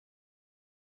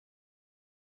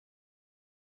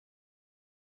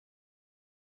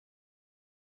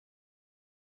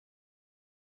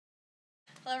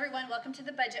Hello everyone, welcome to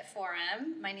the Budget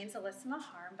Forum. My name is Alissa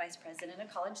Mahar, I'm Vice President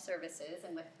of College Services,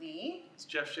 and with me it's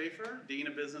Jeff Shaffer, Dean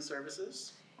of Business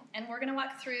Services. And we're going to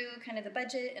walk through kind of the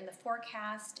budget and the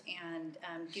forecast and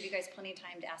give you guys plenty of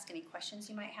time to ask any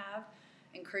questions you might have.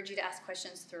 I encourage you to ask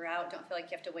questions throughout. Don't feel like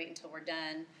you have to wait until we're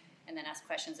done and then ask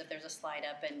questions. If there's a slide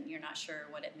up and you're not sure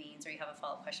what it means or you have a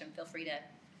follow-up question, feel free to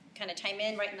kind of chime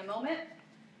in right in the moment.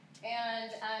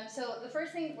 And so the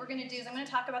first thing we're going to do is I'm going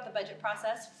to talk about the budget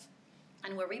process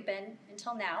and where we've been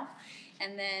until now.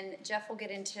 And then Jeff will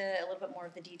get into a little bit more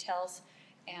of the details.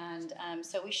 And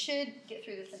so we should get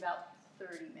through this in about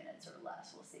 30 minutes or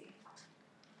less, we'll see.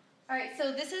 All right,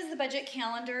 so this is the budget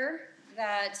calendar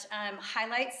that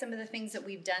highlights some of the things that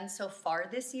we've done so far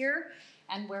this year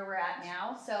and where we're at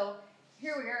now. So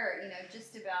here we are,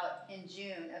 just about in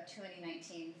June of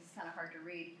 2019. This is kind of hard to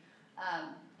read.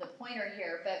 The pointer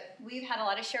here, but we've had a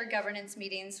lot of shared governance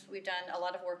meetings. We've done a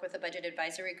lot of work with the budget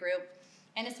advisory group,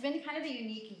 and it's been kind of a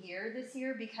unique year this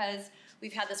year because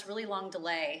we've had this really long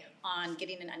delay on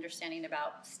getting an understanding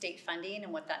about state funding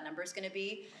and what that number is going to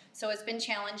be. So it's been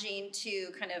challenging to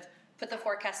kind of put the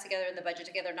forecast together and the budget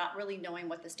together, not really knowing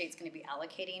what the state's going to be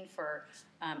allocating for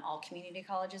all community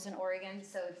colleges in Oregon.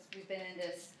 So we've been in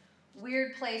this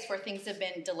weird place where things have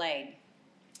been delayed.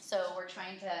 So we're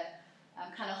trying to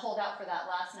kind of hold out for that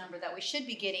last number that we should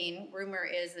be getting. Rumor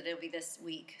is that it'll be this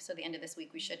week. So the end of this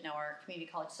week, we should know our Community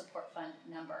College Support Fund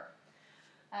number.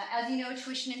 As you know,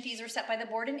 tuition and fees were set by the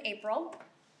board in April.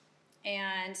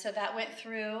 And so that went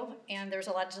through, and there's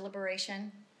a lot of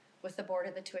deliberation with the board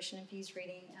of the tuition and fees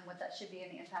reading and what that should be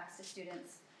and the impacts to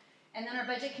students. And then our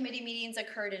budget committee meetings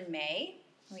occurred in May.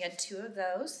 We had 2 of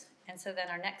those. And so then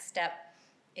our next step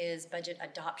is budget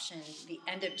adoption the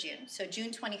end of June. So June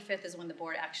 25th is when the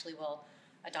board actually will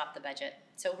adopt the budget.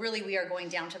 So really we are going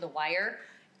down to the wire,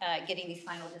 getting these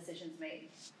final decisions made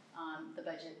on the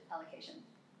budget allocation.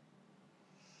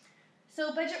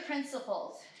 So budget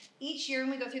principles. Each year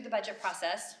when we go through the budget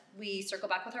process, we circle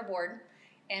back with our board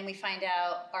and we find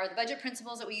out, are the budget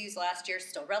principles that we used last year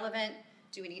still relevant?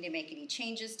 Do we need to make any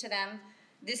changes to them?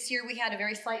 This year we had a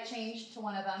very slight change to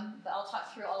one of them, but I'll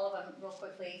talk through all of them real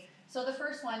quickly. So the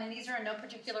first one, and these are in no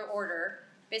particular order,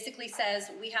 basically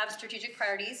says we have strategic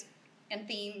priorities and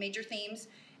major themes,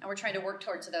 and we're trying to work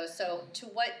towards those. So to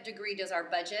what degree does our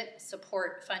budget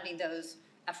support funding those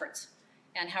efforts?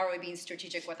 And how are we being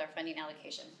strategic with our funding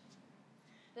allocation?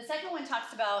 The second one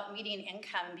talks about median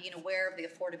income and being aware of the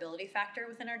affordability factor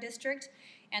within our district.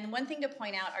 And one thing to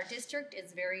point out, our district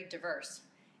is very diverse.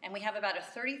 And we have about a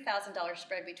 $30,000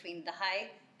 spread between the high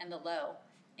and the low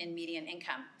in median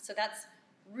income. So that's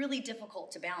really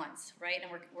difficult to balance, right? And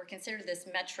we're considered this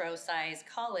metro-sized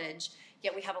college,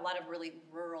 yet we have a lot of really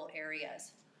rural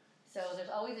areas. So there's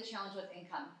always a challenge with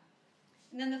income.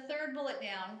 And then the third bullet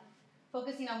down,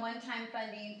 focusing on one-time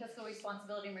funding, fiscal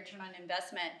responsibility, and return on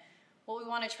investment. What we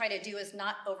want to try to do is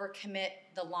not overcommit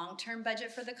the long-term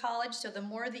budget for the college. So the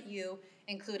more that you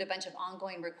include a bunch of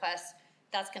ongoing requests,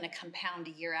 that's going to compound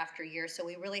year after year. So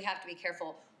we really have to be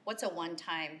careful. What's a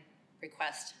one-time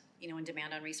request, in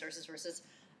demand on resources versus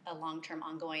a long-term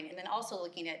ongoing? And then also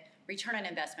looking at return on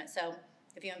investment. So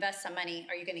if you invest some money,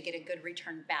 are you going to get a good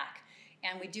return back?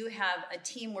 And we do have a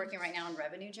team working right now on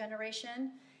revenue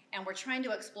generation. And we're trying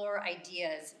to explore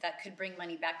ideas that could bring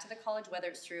money back to the college, whether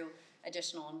it's through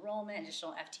additional enrollment,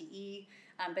 additional FTE,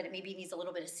 but it maybe needs a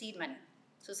little bit of seed money.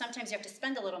 So sometimes you have to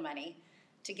spend a little money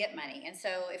to get money. And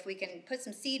so if we can put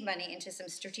some seed money into some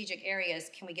strategic areas,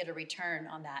 can we get a return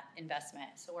on that investment?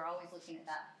 So we're always looking at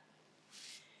that.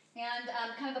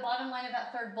 And kind of the bottom line of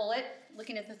that third bullet,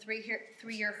 looking at the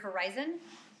three-year horizon.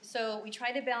 So we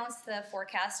try to balance the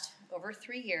forecast over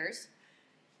 3 years,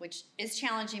 which is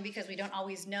challenging because we don't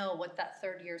always know what that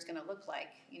third year is going to look like.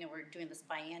 We're doing this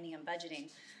biennium budgeting.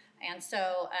 And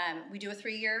so we do a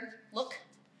 3-year look,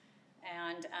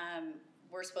 and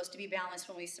we're supposed to be balanced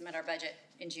when we submit our budget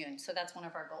in June. So that's one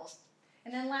of our goals.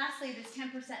 And then lastly, this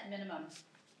 10% minimum.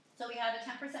 So we have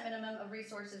a 10% minimum of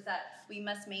resources that we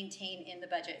must maintain in the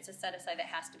budget. It's a set aside that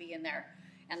has to be in there.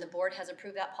 And the board has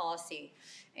approved that policy.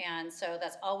 And so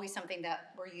that's always something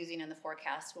that we're using in the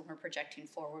forecast when we're projecting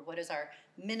forward. What does our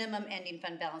minimum ending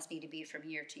fund balance need to be from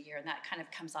year to year? And that kind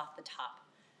of comes off the top.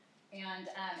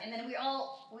 And then we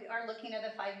are looking at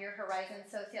a 5-year horizon.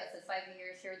 So see, it says 5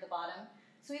 years here at the bottom.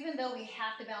 So even though we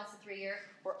have to balance the 3-year,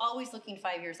 we're always looking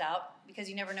 5 years out because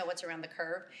you never know what's around the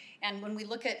curve. And when we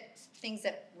look at things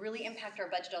that really impact our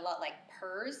budget a lot, like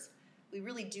PERS, we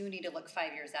really do need to look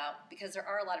 5 years out because there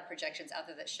are a lot of projections out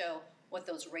there that show what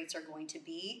those rates are going to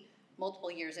be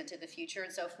multiple years into the future.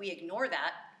 And so if we ignore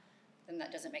that, then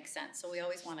that doesn't make sense. So we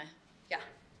always want to, yeah.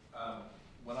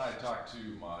 when I talk to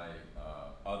my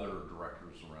other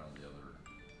directors around the other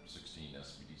 16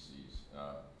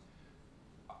 SBDCs,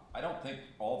 I don't think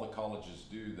all the colleges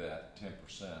do that 10%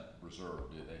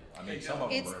 reserve, do they? I mean, some of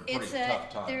them are in pretty tough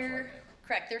times right now.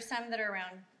 Correct. There's some that are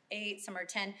around 8, some are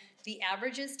 10. The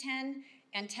average is 10,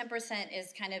 and 10%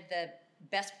 is kind of the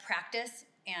best practice.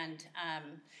 And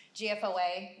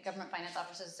GFOA, Government Finance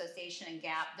Officers Association, and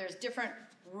GAP, there's different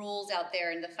rules out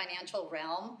there in the financial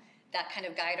realm that kind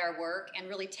of guide our work, and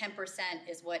really 10%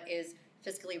 is what is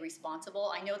fiscally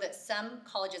responsible. I know that some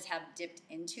colleges have dipped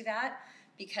into that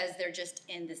because they're just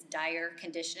in this dire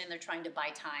condition and they're trying to buy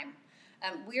time.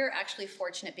 We're actually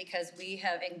fortunate because we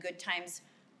have, in good times,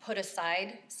 put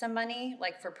aside some money,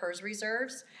 like for PERS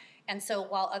reserves. And so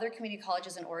while other community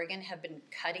colleges in Oregon have been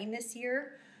cutting this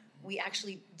year, we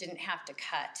actually didn't have to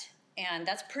cut. And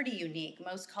that's pretty unique.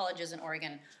 Most colleges in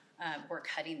Oregon were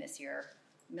cutting this year,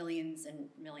 millions and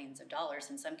millions of dollars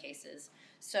in some cases.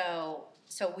 So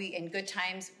we, in good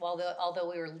times, although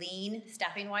we were lean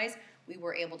staffing-wise, we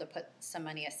were able to put some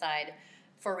money aside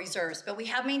for reserves. But we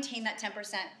have maintained that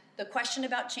 10%. The question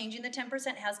about changing the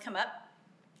 10% has come up.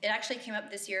 It actually came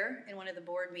up this year in one of the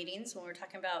board meetings when we were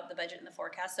talking about the budget and the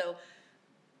forecast. So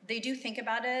they do think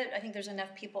about it. I think there's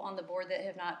enough people on the board that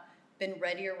have not been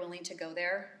ready or willing to go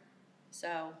there.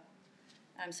 So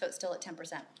it's still at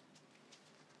 10%.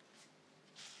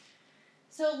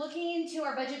 So looking into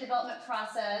our budget development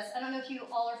process, I don't know if you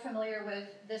all are familiar with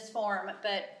this form,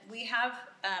 but we have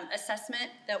assessment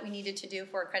that we needed to do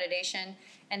for accreditation,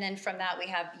 and then from that we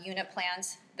have unit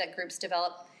plans that groups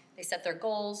develop. They set their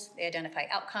goals, they identify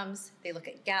outcomes, they look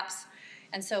at gaps.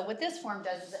 And so what this form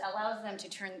does is it allows them to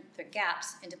turn the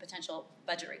gaps into potential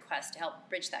budget requests to help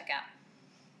bridge that gap.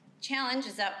 Challenge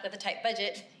is that with a tight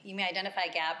budget, you may identify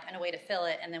a gap and a way to fill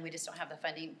it, and then we just don't have the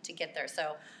funding to get there.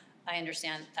 So I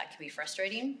understand that can be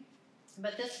frustrating.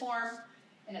 But this form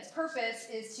and its purpose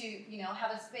is to,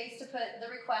 have a space to put the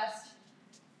request.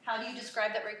 How do you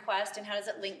describe that request, and how does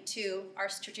it link to our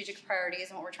strategic priorities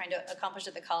and what we're trying to accomplish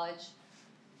at the college?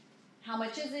 How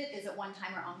much is it? Is it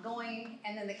one-time or ongoing?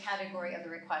 And then the category of the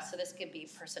request. So this could be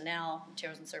personnel,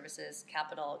 materials and services,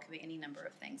 capital. It could be any number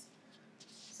of things.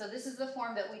 So this is the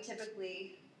form that we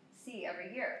typically see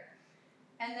every year.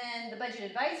 And then the budget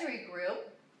advisory group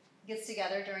gets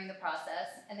together during the process,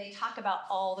 and they talk about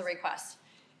all the requests.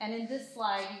 And in this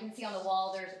slide, you can see on the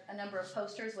wall there's a number of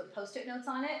posters with Post-it notes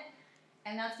on it.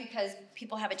 And that's because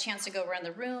people have a chance to go around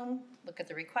the room, look at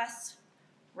the requests,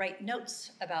 write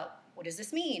notes about what does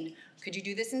this mean? Could you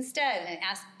do this instead? And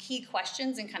ask key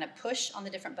questions and kind of push on the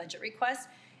different budget requests.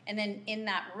 And then in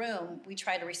that room, we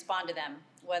try to respond to them,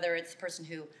 whether it's the person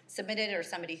who submitted or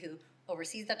somebody who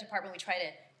oversees that department. We try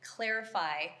to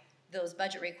clarify those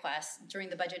budget requests during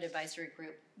the budget advisory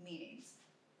group meetings.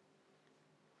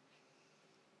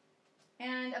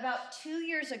 And about 2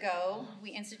 years ago, we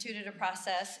instituted a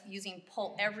process using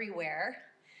Poll Everywhere,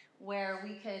 where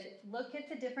we could look at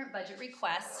the different budget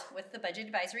requests with the budget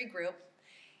advisory group,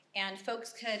 and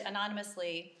folks could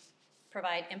anonymously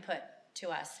provide input to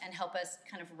us and help us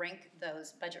kind of rank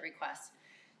those budget requests.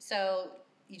 So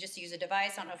you just use a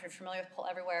device. I don't know if you're familiar with Poll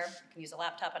Everywhere. You can use a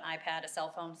laptop, an iPad, a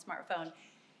cell phone, smartphone.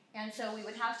 And so we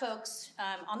would have folks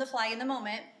on the fly in the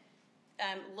moment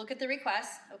look at the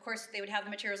requests. Of course, they would have the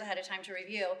materials ahead of time to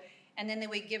review, and then they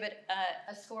would give it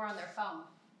a score on their phone.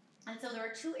 And so there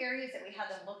were 2 areas that we had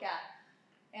them look at.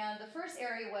 And the first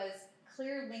area was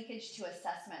clear linkage to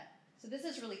assessment. So this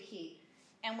is really key.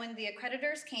 And when the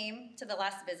accreditors came to the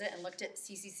last visit and looked at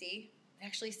CCC, they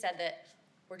actually said that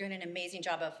we're doing an amazing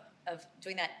job of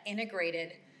doing that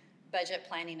integrated budget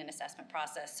planning and assessment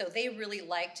process. So they really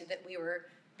liked that we were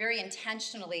very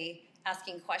intentionally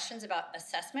asking questions about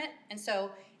assessment. And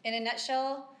so in a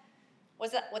nutshell,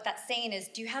 what that's saying is,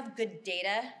 do you have good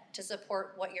data to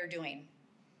support what you're doing?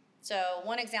 So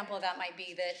one example of that might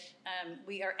be that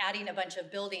we are adding a bunch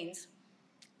of buildings,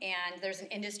 and there's an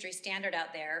industry standard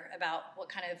out there about what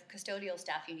kind of custodial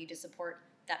staff you need to support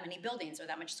that many buildings or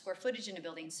that much square footage in a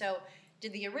building. So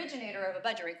did the originator of a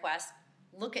budget request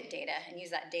look at data and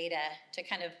use that data to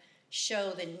kind of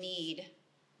show the need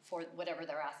for whatever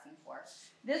they're asking for?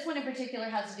 This one in particular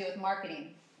has to do with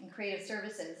marketing and creative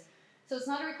services. So it's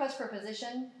not a request for a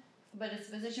position, but it's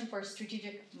a position for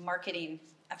strategic marketing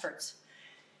efforts.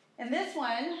 And this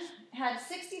one had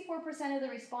 64% of the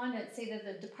respondents say that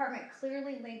the department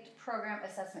clearly linked program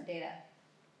assessment data.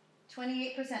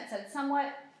 28% said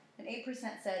somewhat, and 8%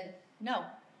 said no.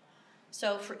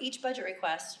 So for each budget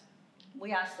request,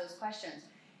 we asked those questions.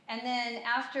 And then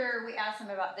after we asked them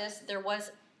about this, there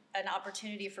was an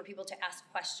opportunity for people to ask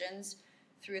questions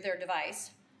through their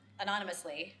device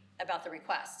anonymously about the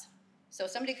request. So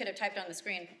somebody could have typed on the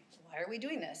screen, why are we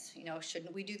doing this? You know,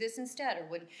 shouldn't we do this instead? Or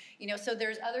would, you know, so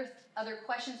there's other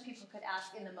questions people could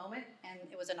ask in the moment, and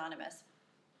it was anonymous.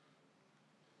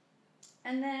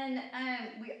 And then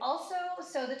we also,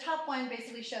 so the top one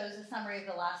basically shows a summary of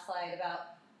the last slide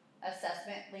about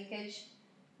assessment linkage.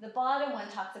 The bottom one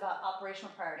talks about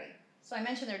operational priority. So I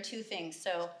mentioned there are two things.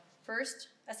 So first,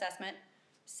 assessment,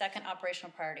 second,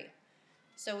 operational priority.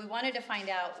 So we wanted to find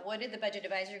out, what did the Budget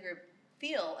Advisory Group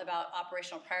feel about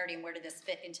operational priority, and where did this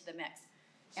fit into the mix?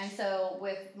 And so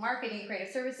with marketing and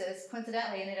creative services,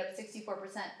 coincidentally, ended up 64%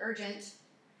 urgent.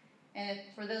 And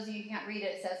for those of you who can't read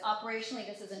it, it says, operationally,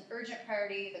 this is an urgent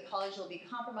priority. The college will be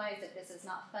compromised if this is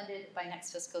not funded by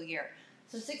next fiscal year.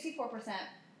 So 64%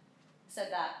 said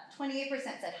that. 28%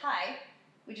 said high,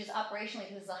 which is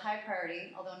operationally, this is a high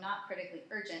priority, although not critically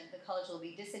urgent. The college will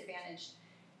be disadvantaged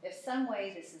if some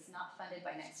way this is not funded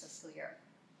by next fiscal year.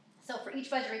 So for each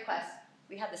budget request,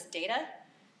 we had this data,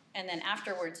 and then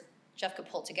afterwards, Jeff could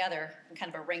pull it together in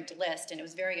kind of a ranked list, and it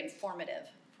was very informative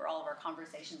for all of our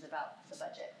conversations about the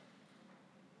budget.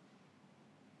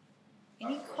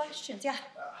 Any questions? Yeah.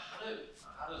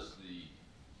 How does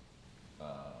the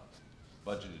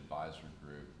Budget Advisory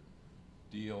Group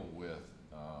deal with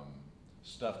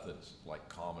stuff that's like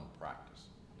common practice?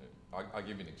 I'll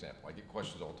give you an example. I get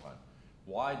questions all the time.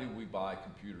 Why do we buy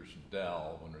computers from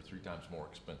Dell when they're 3 times more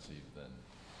expensive than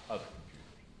other computers?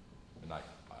 And I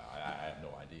have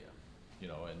no idea. You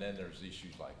know, and then there's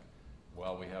issues like,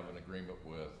 well, we have an agreement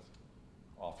with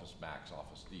Office Max,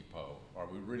 Office Depot. Are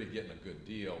we really getting a good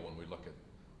deal when we look at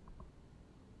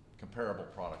comparable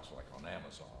products like on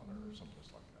Amazon or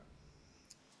someplace like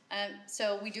that?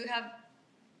 So we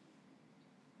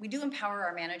do empower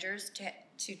our managers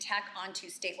to tack onto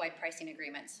statewide pricing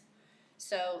agreements.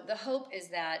 So the hope is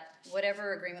that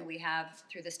whatever agreement we have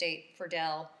through the state for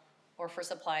Dell or for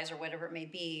supplies or whatever it may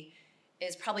be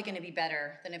is probably going to be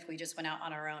better than if we just went out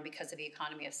on our own because of the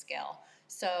economy of scale.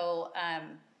 So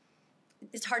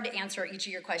it's hard to answer each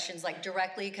of your questions like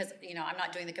directly because, you know, I'm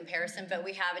not doing the comparison, but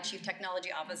we have a chief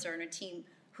technology officer and a team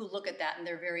who look at that, and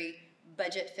they're very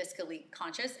budget fiscally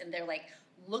conscious, and they're like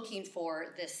looking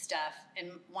for this stuff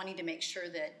and wanting to make sure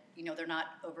that, you know, they're not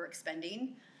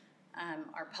overexpending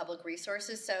our public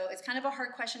resources. So it's kind of a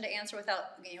hard question to answer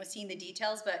without, you know, seeing the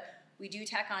details, but we do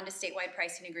tack on to statewide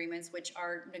pricing agreements, which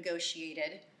are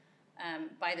negotiated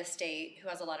by the state, who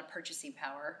has a lot of purchasing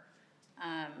power.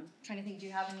 Trying to think, do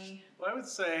you have any? Well, I would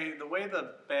say the way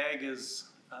the bag is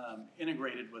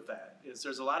integrated with that is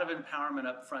there's a lot of empowerment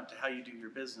up front to how you do your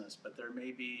business, but there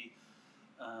may be,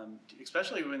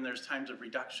 especially when there's times of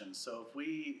reduction. So if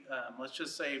we, let's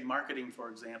just say marketing, for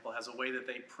example, has a way that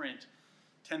they print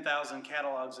 10,000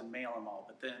 catalogs and mail them all,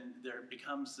 but then there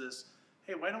becomes this,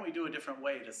 hey, why don't we do a different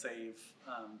way to save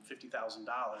 $50,000?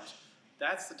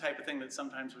 That's the type of thing that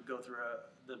sometimes would go through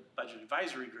the Budget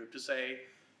Advisory Group to say,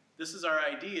 this is our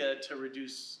idea to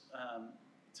reduce,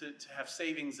 to have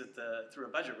savings through a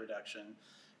budget reduction,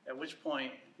 at which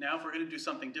point, now if we're going to do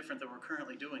something different than we're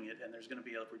currently doing it, and there's going to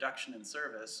be a reduction in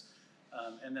service,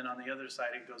 and then on the other side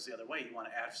it goes the other way, you want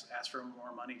to ask for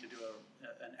more money to do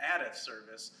an additive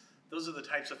service. Those are the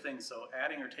types of things. So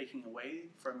adding or taking away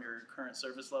from your current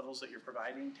service levels that you're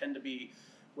providing tend to be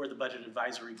where the budget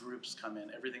advisory groups come in.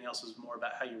 Everything else is more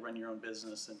about how you run your own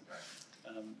business and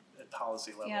at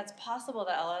policy level. Yeah, it's possible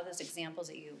that a lot of those examples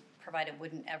that you provided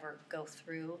wouldn't ever go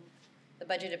through the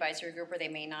budget advisory group, or they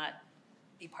may not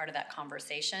be part of that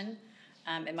conversation.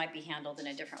 It might be handled in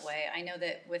a different way. I know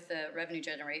that with the revenue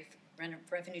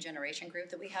generation group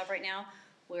that we have right now,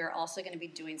 we're also going to be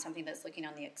doing something that's looking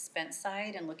on the expense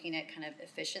side and looking at kind of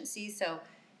efficiency. So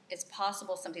it's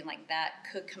possible something like that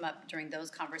could come up during those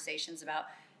conversations about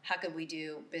how could we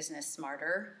do business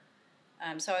smarter.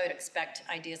 So I would expect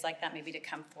ideas like that maybe to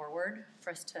come forward for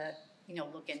us to, you know,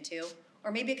 look into.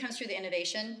 Or maybe it comes through the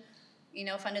innovation, you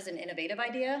know, fund is an innovative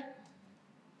idea.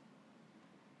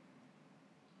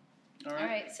 All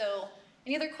right, so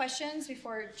any other questions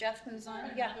before Jeff moves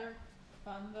on? Yeah. Another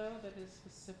fund though that is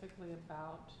specifically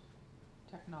about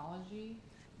technology?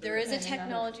 There is a And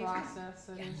technology another process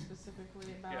that is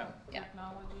specifically about Yeah.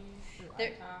 technology through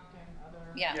There- ITAC and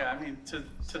other. Yeah. Yeah, I mean,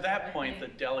 to that point, the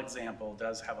Dell example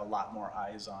does have a lot more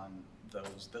eyes on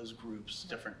those groups,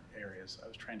 different areas. I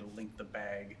was trying to link the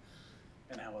bag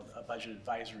and how a budget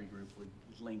advisory group would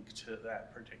link to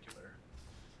that particular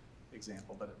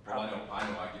example, but it Well, probably.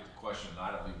 I know I get the question, and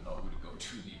I don't even know who to go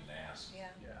to to even ask. Yeah.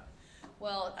 Yeah.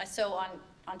 Well, so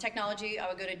on technology, I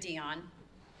would go to Dion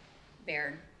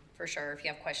Baird for sure if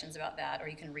you have questions about that, or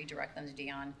you can redirect them to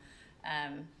Dion,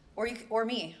 or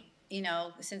me. You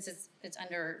know, since it's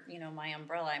under, you know, my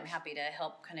umbrella, I'm happy to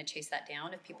help kind of chase that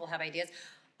down if people have ideas.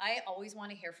 I always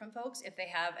want to hear from folks if they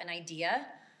have an idea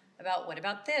about what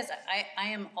about this. I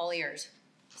am all ears.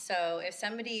 So if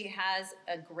somebody has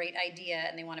a great idea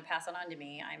and they want to pass it on to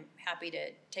me, I'm happy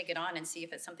to take it on and see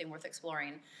if it's something worth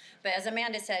exploring. But as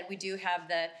Amanda said, we do have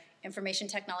the Information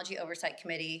Technology Oversight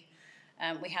Committee.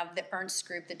 We have the Ernst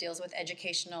group that deals with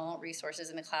educational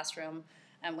resources in the classroom.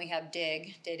 We have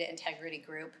DIG, Data Integrity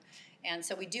Group. And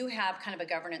so we do have kind of a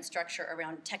governance structure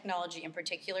around technology in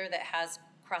particular that has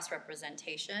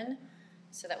cross-representation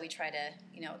so that we try to,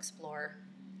 explore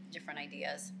different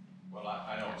ideas. Well,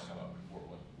 I know it's come up before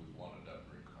when we wanted to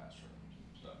upgrade classrooms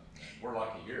and stuff. And we're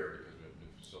lucky here because we have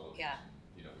new facilities. Yeah.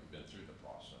 We've been through the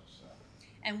process.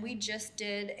 And we just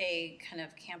did a kind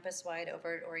of campus-wide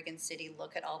over at Oregon City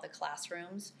look at all the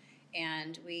classrooms,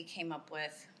 and we came up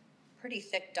with a pretty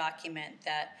thick document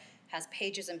that has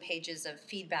pages and pages of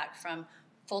feedback from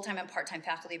full-time and part-time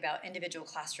faculty about individual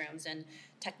classrooms and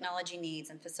technology needs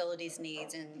and facilities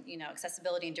needs and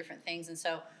accessibility and different things. And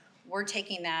so we're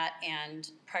taking that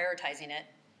and prioritizing it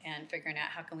and figuring out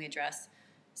how can we address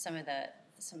some of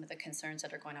the concerns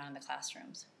that are going on in the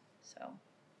classrooms. So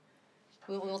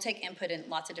we'll take input in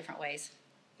lots of different ways.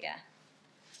 Yeah.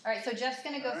 All right, so Jeff's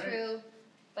going to go through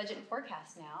budget and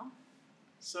forecast now.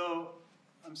 So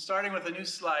I'm starting with a new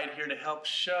slide here to help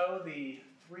show the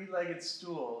three-legged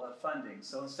stool of funding.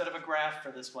 So instead of a graph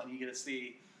for this one, you get to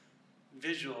see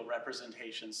visual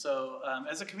representation. So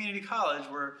as a community college,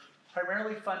 we're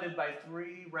primarily funded by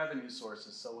three revenue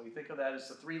sources. So we think of that as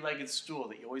the three-legged stool,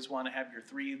 that you always want to have your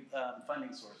three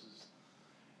funding sources.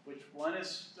 Which one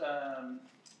is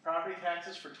property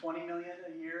taxes for $20 million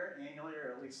a year annually,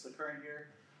 or at least the current year.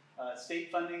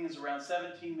 State funding is around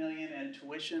 $17 million, and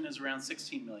tuition is around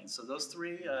 $16 million. So those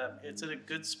three, it's in a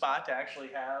good spot to actually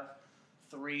have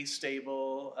three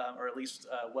stable, or at least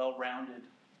well-rounded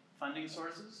funding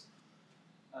sources.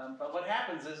 But what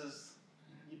happens is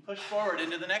you push forward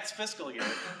into the next fiscal year,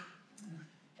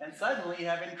 and suddenly you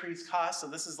have increased costs. So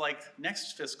this is like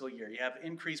next fiscal year. You have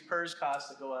increased PERS costs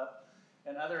that go up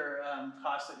and other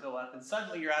costs that go up, and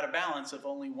suddenly you're out of balance if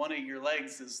only one of your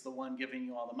legs is the one giving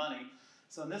you all the money.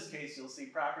 So in this case, you'll see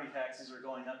property taxes are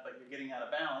going up, but you're getting out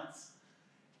of balance,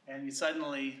 and you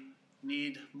suddenly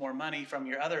need more money from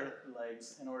your other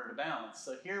legs in order to balance.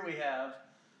 So here we have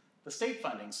the state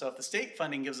funding. So if the state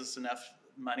funding gives us enough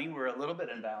money, we're a little bit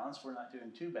in balance. We're not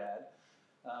doing too bad.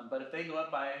 But if they go up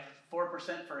by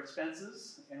 4% for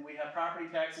expenses, and we have property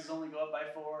taxes only go up by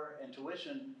 4 and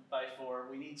tuition by 4,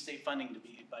 we need state funding to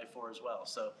be by 4 as well.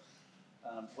 So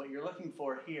what you're looking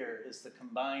for here is the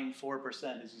combined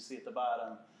 4%, as you see at the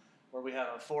bottom, where we have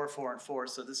a 4, 4, and 4.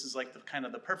 So this is like the kind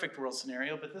of the perfect world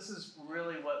scenario, but this is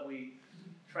really what we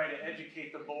try to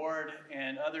educate the board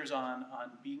and others on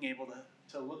being able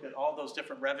to look at all those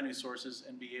different revenue sources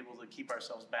and be able to keep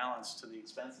ourselves balanced to the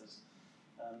expenses.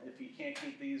 If you can't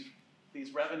keep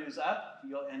these revenues up,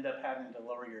 you'll end up having to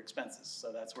lower your expenses.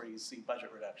 So that's where you see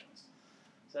budget reductions.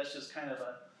 So that's just kind of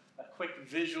a quick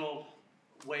visual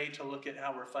way to look at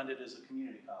how we're funded as a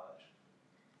community college.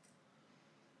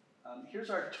 Here's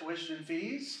our tuition and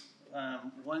fees.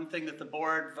 One thing that the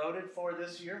board voted for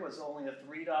this year was only a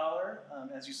 $3.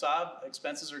 As you saw,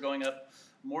 expenses are going up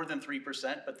more than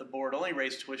 3%, but the board only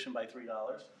raised tuition by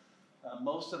 $3.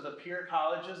 Most of the peer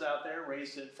colleges out there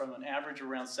raised it from an average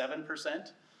around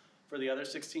 7% for the other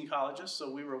 16 colleges, so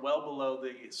we were well below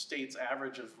the state's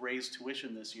average of raised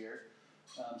tuition this year.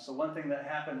 So one thing that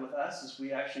happened with us is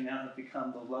we actually now have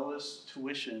become the lowest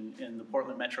tuition in the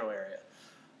Portland metro area.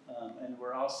 And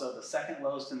we're also the second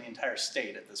lowest in the entire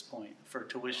state at this point for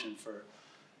tuition for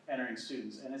entering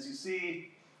students. And as you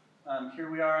see,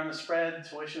 here we are on the spread.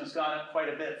 Tuition has gone up quite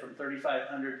a bit from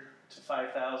 $3,500 to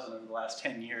 $5,000 over the last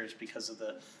 10 years because of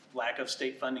the lack of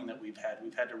state funding that we've had.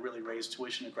 We've had to really raise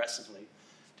tuition aggressively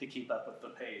to keep up with the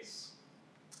pace.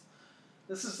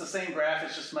 This is the same graph,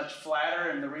 it's just much flatter,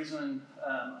 and the reason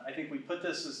I think we put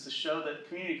this is to show that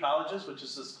community colleges, which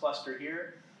is this cluster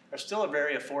here, are still a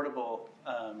very affordable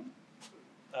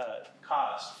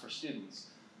cost for students.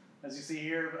 As you see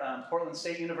here, Portland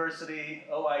State University,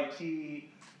 OIT,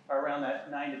 are around that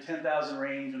 $9,000 to $10,000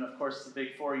 range, and of course the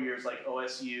big 4 years like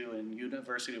OSU and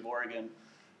University of Oregon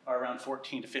are around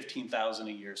 $14,000 to $15,000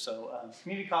 a year. So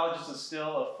community colleges is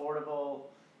still affordable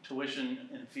tuition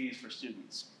and fees for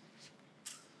students.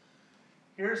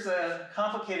 Here's a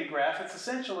complicated graph. It's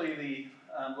essentially the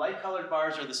light-colored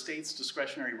bars are the state's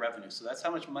discretionary revenue. So that's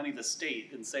how much money the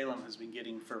state in Salem has been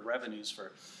getting for revenues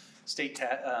for state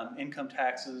income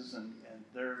taxes and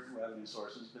their revenue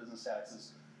sources, business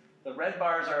taxes. The red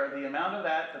bars are the amount of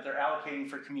that they're allocating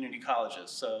for community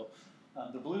colleges. So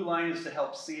the blue line is to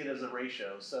help see it as a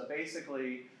ratio. So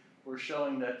basically, we're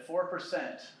showing that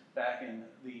 4% back in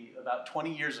about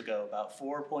 20 years ago, about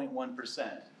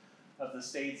 4.1% of the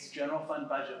state's general fund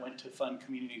budget went to fund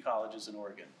community colleges in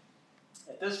Oregon.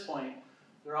 At this point,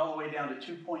 they're all the way down to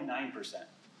 2.9%.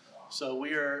 So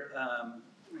we are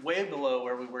way below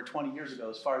where we were 20 years ago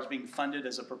as far as being funded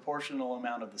as a proportional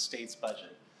amount of the state's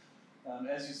budget.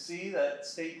 As you see, that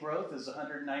state growth is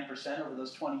 109% over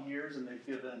those 20 years, and they've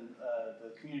given the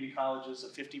community colleges a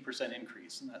 50%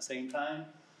 increase in that same time.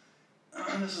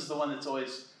 This is the one that's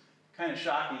always kind of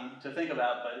shocking to think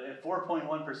about, but at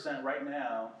 4.1% right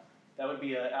now, that would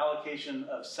be an allocation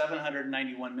of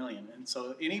 $791 million. And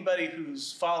so anybody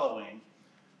who's following,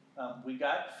 we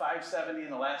got 570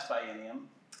 in the last biennium.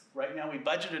 Right now we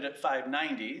budgeted at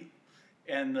 590,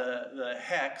 and the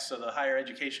HEC, so the Higher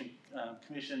Education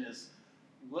Commission, is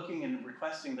looking and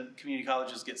requesting that community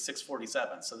colleges get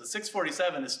 647. So the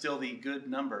 647 is still the good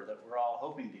number that we're all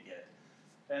hoping to get.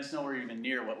 And it's nowhere even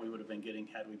near what we would have been getting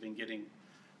had we been getting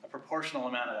a proportional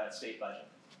amount of that state budget.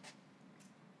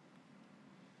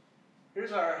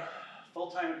 Here's our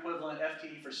full-time equivalent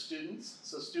FTE for students.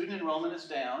 So student enrollment is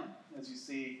down. As you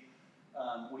see,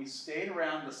 we stayed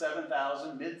around the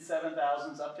 7,000,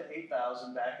 mid-7,000s up to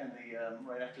 8,000 back in the,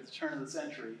 right after the turn of the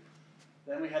century.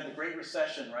 Then we had the Great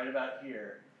Recession right about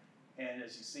here. And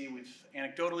as you see, we've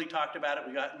anecdotally talked about it.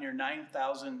 We got near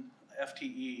 9,000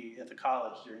 FTE at the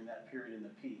college during that period in the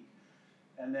peak.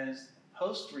 And then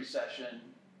post-recession,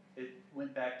 it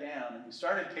went back down, and we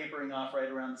started tapering off right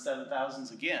around the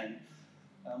 7,000s again.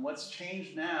 What's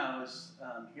changed now is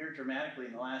here dramatically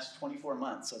in the last 24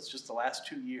 months, so it's just the last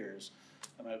 2 years.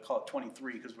 I would call it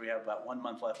 23 because we have about 1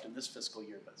 month left in this fiscal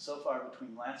year. But so far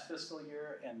between last fiscal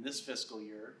year and this fiscal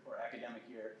year, or academic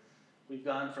year, we've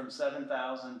gone from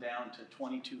 7,000 down to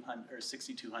 2,200 or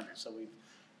 6,200. So we've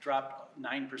dropped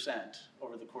 9%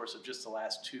 over the course of just the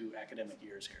last 2 academic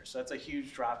years here. So that's a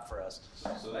huge drop for us.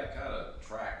 So that kind of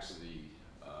tracks the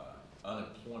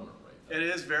unemployment rate. It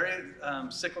is very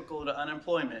cyclical to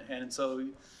unemployment, and so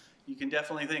you can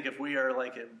definitely think if we are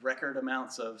like at record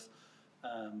amounts of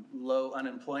low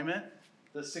unemployment,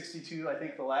 the 62, I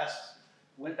think the last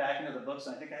went back into the books,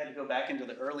 and I think I had to go back into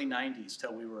the early 90s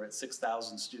till we were at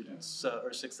 6,000 students, so,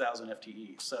 or 6,000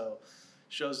 FTE. So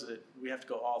shows that we have to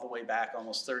go all the way back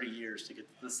almost 30 years to get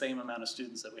the same amount of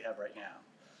students that we have right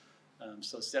now.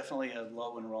 So it's definitely a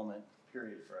low enrollment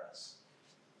period for us.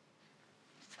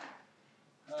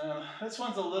 This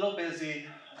one's a little busy.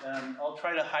 I'll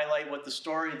try to highlight what the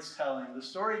story it's telling. The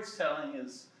story it's telling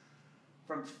is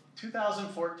from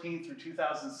 2014 through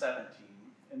 2017,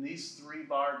 and these 3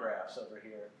 bar graphs over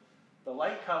here, the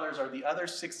light colors are the other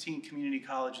 16 community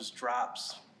colleges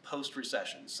drops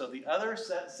post-recession. So the other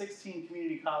 16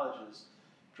 community colleges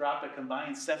dropped a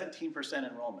combined 17%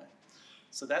 enrollment.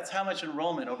 So that's how much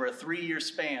enrollment over a 3-year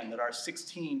span that our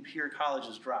 16 peer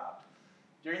colleges dropped.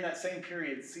 During that same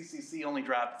period, CCC only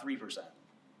dropped 3%.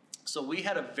 So we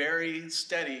had a very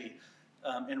steady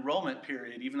enrollment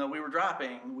period. Even though we were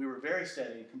dropping, we were very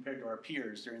steady compared to our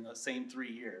peers during the same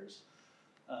 3 years.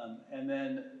 And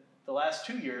then the last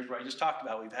 2 years, where I just talked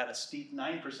about, we've had a steep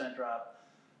 9% drop.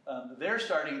 They're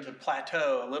starting to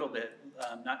plateau a little bit,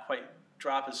 not quite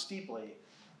drop as steeply.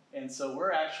 And so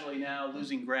we're actually now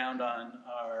losing ground on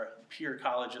our peer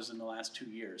colleges in the last 2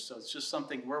 years. So it's just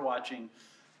something we're watching,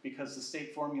 because the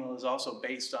state formula is also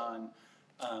based on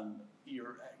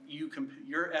your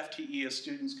FTE as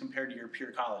students compared to your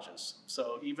peer colleges.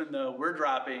 So even though we're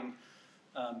dropping,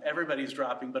 everybody's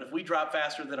dropping, but if we drop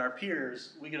faster than our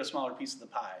peers, we get a smaller piece of the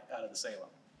pie out of the Salem.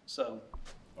 So,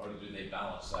 or do they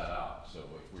balance that out? So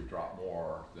if we drop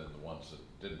more than the ones that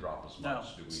didn't drop as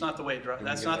much, no, it's not the way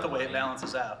that's not the way it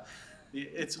balances out.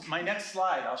 It's my next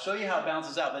slide. I'll show you how it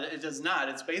balances out, but it does not.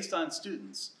 It's based on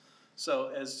students.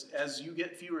 So as you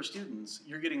get fewer students,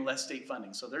 you're getting less state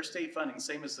funding. So their state funding,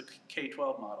 same as the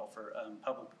K-12 model for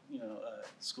public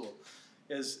school,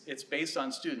 it's based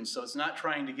on students. So it's not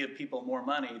trying to give people more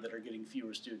money that are getting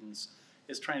fewer students.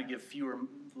 It's trying to give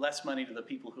less money to the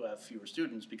people who have fewer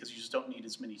students, because you just don't need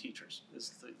as many teachers,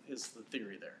 is the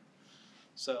theory there.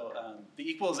 So the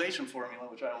equalization formula,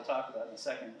 which I will talk about in a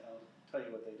second, I'll tell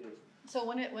you what they do. So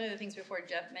one of the things before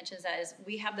Jeff mentions that is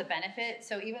we have the benefit.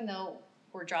 So even though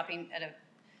we're dropping at a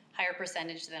higher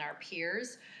percentage than our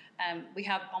peers, we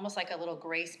have almost like a little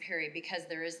grace period, because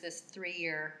there is this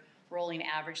 3-year rolling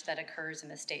average that occurs in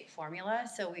the state formula.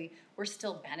 So we're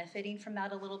still benefiting from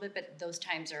that a little bit, but those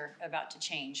times are about to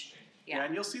change. Yeah,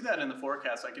 and you'll see that in the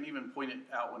forecast. I can even point it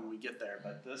out when we get there,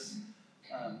 but this,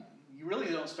 you really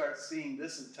don't start seeing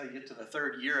this until you get to the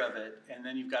 3rd year of it, and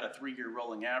then you've got a 3-year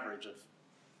rolling average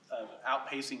of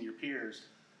outpacing your peers.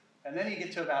 And then you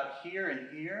get to about here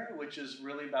and here, which is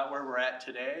really about where we're at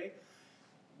today.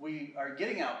 We are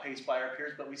getting outpaced by our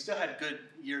peers, but we still had good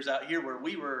years out here where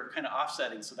we were kind of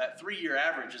offsetting. So that 3-year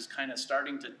average is kind of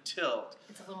starting to tilt.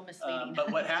 It's a little misleading.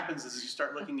 But what happens is you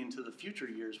start looking into the future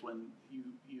years when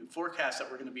you forecast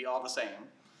that we're going to be all the same.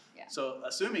 Yeah. So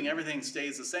assuming everything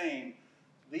stays the same,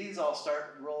 these all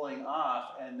start rolling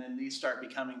off, and then these start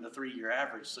becoming the 3-year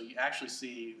average. So you actually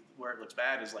see where it looks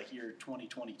bad is like year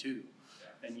 2022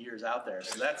 and years out there.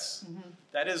 So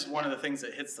that is one of the things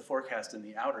that hits the forecast in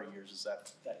the outer years, is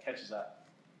that catches up.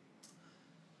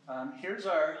 Here's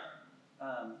our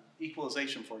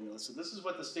equalization formula. So this is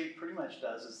what the state pretty much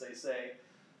does, is they say,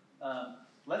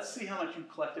 let's see how much you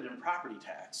collected in property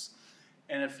tax.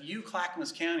 And if you,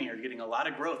 Clackamas County, are getting a lot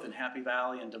of growth in Happy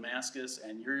Valley and Damascus,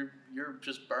 and you're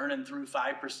just burning through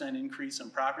 5% increase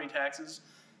in property taxes,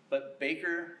 but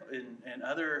Baker and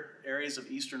other areas of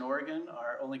Eastern Oregon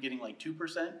are only getting like 2%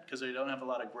 because they don't have a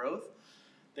lot of growth,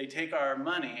 they take our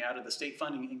money out of the state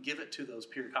funding and give it to those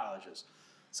peer colleges.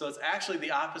 So it's actually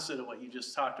the opposite of what you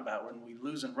just talked about. When we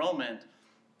lose enrollment,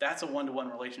 that's a one-to-one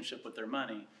relationship with their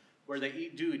money. Where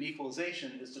they do an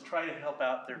equalization is to try to help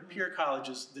out their peer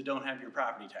colleges that don't have your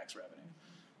property tax revenue.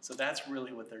 So that's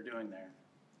really what they're doing there.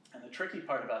 And the tricky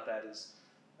part about that is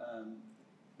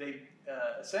they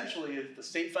essentially, if the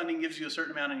state funding gives you a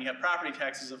certain amount and you have property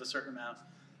taxes of a certain amount,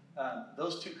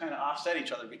 those two kind of offset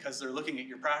each other because they're looking at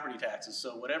your property taxes.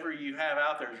 So whatever you have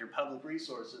out there as your public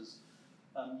resources,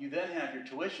 you then have your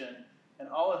tuition, and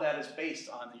all of that is based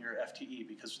on your FTE,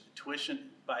 because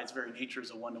tuition by its very nature is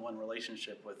a one-to-one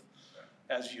relationship with,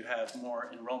 as you have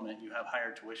more enrollment, you have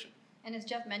higher tuition. And as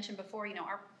Jeff mentioned before,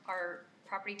 our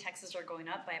property taxes are going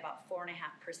up by about 4.5%.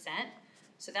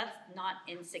 So that's not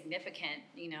insignificant,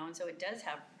 and so it does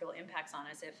have real impacts on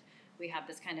us if we have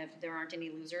this kind of, there aren't any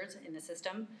losers in the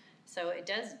system. So it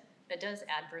does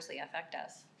adversely affect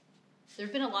us. There's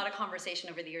been a lot of conversation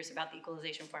over the years about the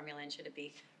equalization formula and should it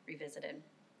be revisited.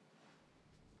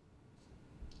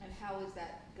 And how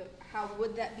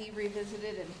would that be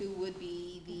revisited, and who would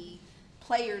be the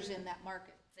players in that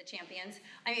market? The champions.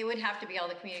 I mean, it would have to be all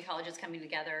the community colleges coming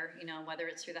together, whether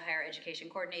it's through the Higher Education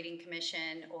Coordinating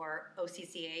Commission or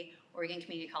OCCA, Oregon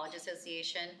Community College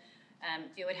Association.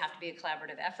 It would have to be a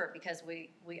collaborative effort because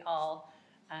we all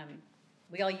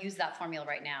use that formula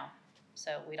right now.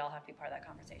 So we'd all have to be part of that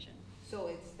conversation. So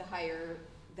it's the higher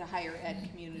ed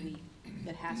community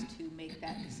that has to make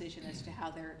that decision as to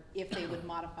if they would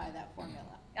modify that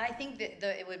formula. I think that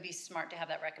it would be smart to have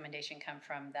that recommendation come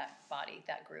from that body,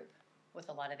 that group, with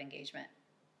a lot of engagement.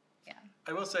 Yeah.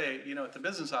 I will say, at the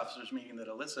business officers meeting that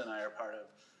Alissa and I are part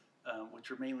of,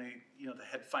 which are mainly, the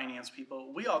head finance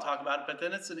people, we all talk about it, but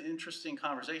then it's an interesting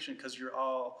conversation because you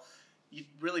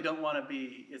really don't want to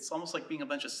be, it's almost like being a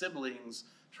bunch of siblings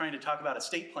trying to talk about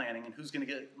estate planning and who's going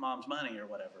to get mom's money or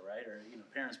whatever, right? Or,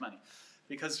 parents' money.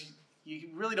 Because you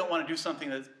really don't want to do something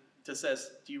that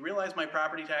says, do you realize my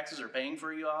property taxes are paying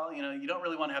for you all? You don't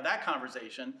really want to have that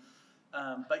conversation.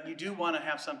 But you do want to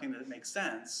have something that makes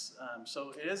sense.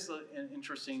 So it is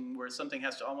interesting where something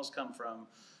has to almost come from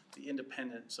the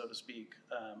independent, so to speak,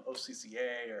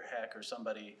 OCCA or HEC or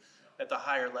somebody at the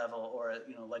higher level or,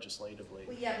 legislatively.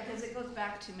 Well, yeah, because it goes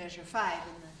back to Measure 5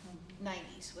 in the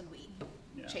 90s when we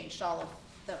changed all of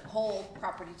the whole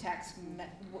property tax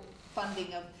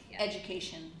funding of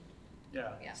education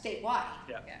statewide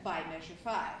by Measure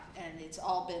 5. And it's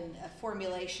all been a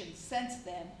formulation since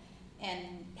then.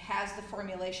 And has the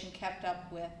formulation kept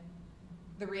up with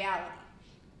the reality?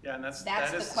 Yeah, and that is the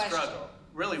the question. struggle.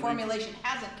 Really, the formulation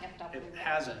hasn't kept up with it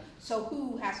reality. Hasn't. So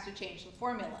who has to change the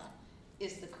formula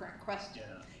is the current question.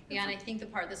 Yeah, and I think the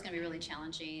part that's going to be really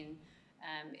challenging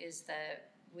is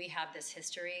that we have this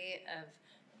history of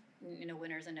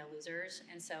winners and no losers,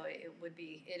 and so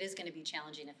it is going to be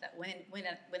challenging if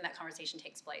when that conversation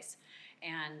takes place.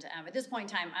 And at this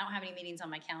point in time, I don't have any meetings on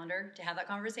my calendar to have that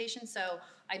conversation, so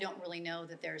I don't really know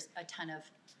that there's a ton of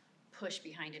push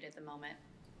behind it at the moment.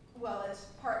 Well, it's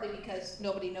partly because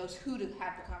nobody knows who to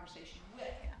have the conversation with.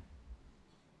 Yeah.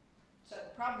 So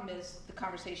the problem is the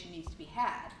conversation needs to be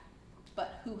had,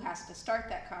 but who has to start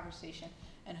that conversation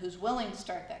and who's willing to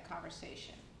start that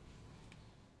conversation?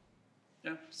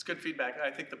 Yeah, it's good feedback.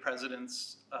 I think the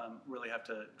presidents really have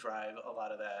to drive a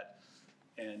lot of that,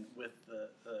 and with the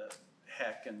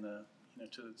HEC and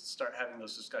to start having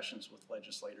those discussions with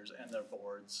legislators and their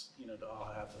boards, to all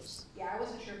have those. Yeah, I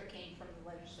wasn't sure if it came from the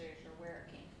legislators or where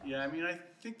it came from. Yeah, I mean, I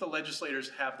think the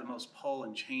legislators have the most pull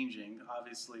in changing.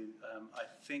 Obviously, I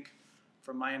think,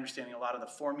 from my understanding, a lot of the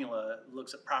formula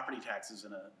looks at property taxes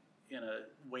in a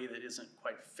way that isn't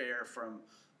quite fair from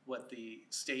what the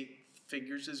state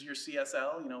figures as your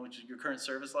CSL, which is your current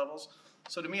service levels.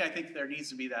 So to me, I think there needs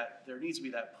to be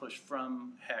that push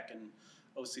from HEC and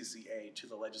OCCA to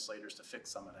the legislators to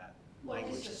fix some of that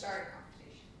language. Well, just to start a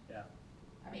conversation. Yeah.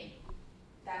 I mean,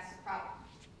 that's the problem.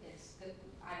 It's that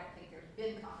I don't think there's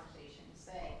been conversation to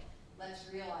say, let's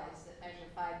realize that Measure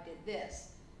 5 did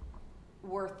this.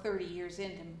 We're 30 years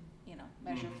into,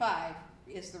 Measure 5.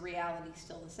 Is the reality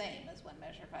still the same as when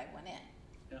Measure 5 went in?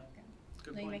 Yeah,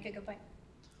 good No, point. you make a good point.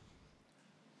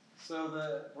 So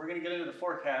we're going to get into the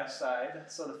forecast side.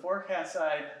 So the forecast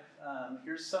side,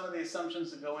 here's some of the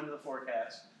assumptions that go into the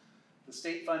forecast. The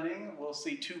state funding, we'll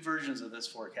see two versions of this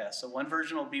forecast. So one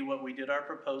version will be what we did our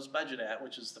proposed budget at,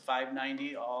 which is the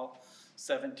 590, all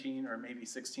 17 or maybe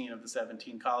 16 of the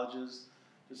 17 colleges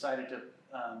decided to,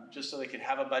 just so they could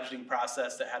have a budgeting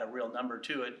process that had a real number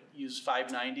to it, use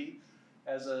 590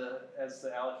 as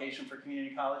the allocation for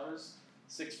community colleges.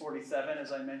 647,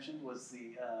 as I mentioned, was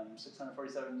the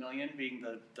 647 million being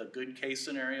the good case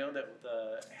scenario that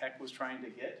the HEC was trying to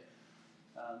get.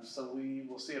 So we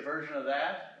will see a version of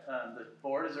that. The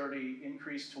board has already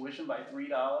increased tuition by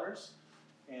 $3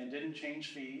 and didn't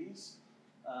change fees.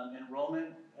 Enrollment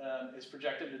is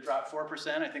projected to drop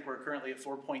 4%. I think we're currently at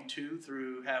 4.2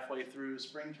 through halfway through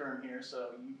spring term here.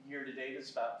 So year to date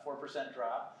is about 4%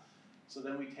 drop. So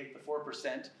then we take the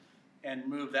 4% and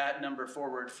move that number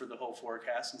forward for the whole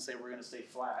forecast and say we're going to stay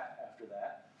flat after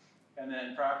that. And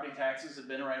then property taxes have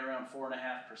been right around 4.5%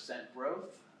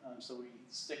 growth. So we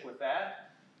stick with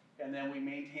that. And then we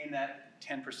maintain that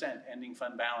 10% ending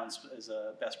fund balance as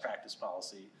a best practice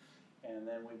policy. And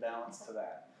then we balance to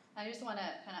that. I just want to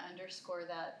kind of underscore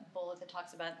that bullet that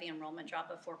talks about the enrollment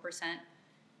drop of 4%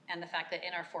 and the fact that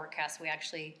in our forecast, we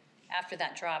actually, after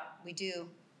that drop, we do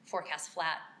forecast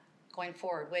flat going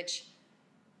forward, which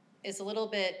is a little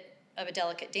bit of a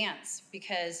delicate dance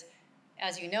because,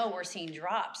 as you know, we're seeing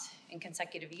drops in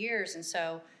consecutive years. And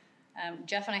so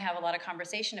Jeff and I have a lot of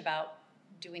conversation about,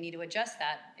 do we need to adjust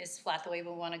that? Is flat the way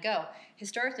we want to go?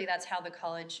 Historically, that's how the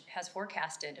college has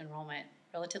forecasted enrollment,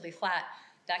 relatively flat.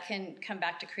 That can come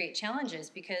back to create challenges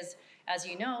because, as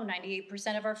you know,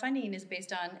 98% of our funding is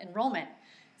based on enrollment.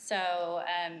 So,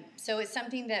 so it's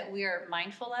something that we are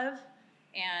mindful of.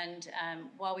 And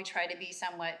while we try to be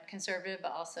somewhat conservative,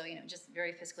 but also, just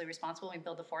very fiscally responsible when we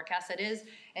build the forecast, it is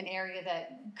an area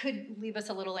that could leave us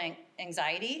a little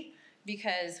anxiety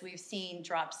because we've seen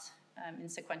drops in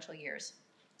sequential years.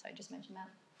 So I just mentioned that.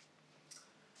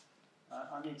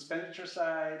 On the expenditure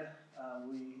side,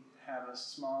 we have a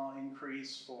small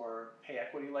increase for pay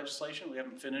equity legislation. We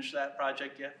haven't finished that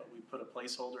project yet, but we put a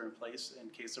placeholder in place in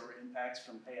case there were impacts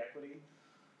from pay equity.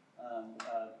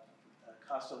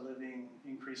 Cost of living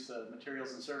increased the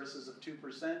materials and services of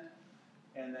 2%.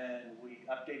 And then we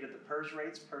updated the PERS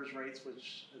rates,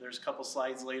 which there's a couple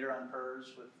slides later on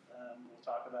PERS we'll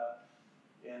talk about.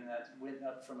 And that went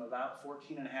up from about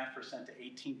 14.5% to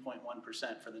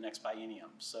 18.1% for the next biennium.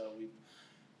 So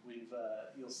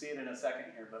you'll see it in a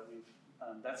second here, but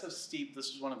this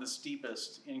is one of the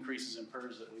steepest increases in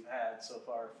PERS that we've had so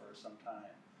far for some time.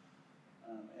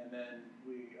 And then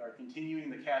we are continuing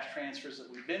the cash transfers that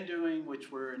we've been doing,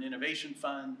 which were an innovation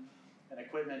fund, an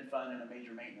equipment fund, and a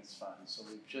major maintenance fund. So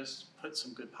we've just put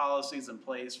some good policies in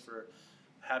place for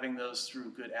having those through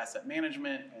good asset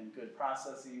management and good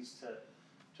processes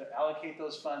to allocate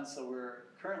those funds. So we're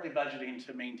currently budgeting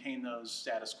to maintain those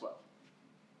status quo.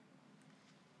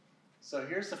 So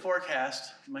here's the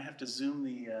forecast. You might have to zoom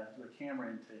the camera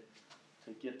in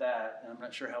to get that. And I'm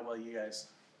not sure how well you guys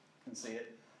can see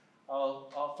it.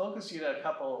 I'll focus you to a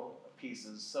couple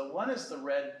pieces. So one is the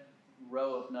red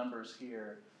row of numbers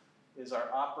here is our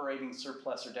operating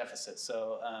surplus or deficit.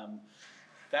 So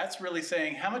that's really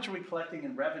saying how much are we collecting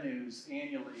in revenues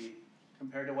annually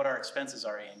compared to what our expenses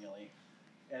are annually.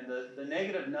 And the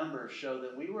negative numbers show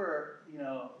that we were,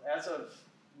 as of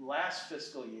last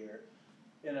fiscal year,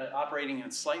 operating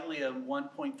in slightly a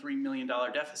 $1.3 million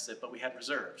deficit, but we had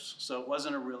reserves. So it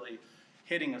wasn't really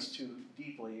hitting us too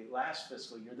deeply last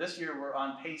fiscal year. This year we're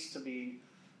on pace to be,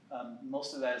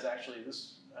 most of that is actually,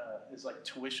 is like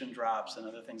tuition drops and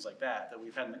other things like that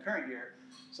we've had in the current year.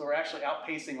 So we're actually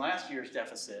outpacing last year's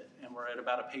deficit, and we're at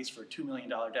about a pace for a $2 million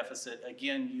deficit,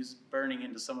 again, burning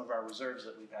into some of our reserves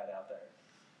that we've had out there.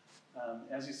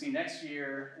 As you see, next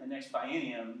year and next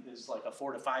biennium is like a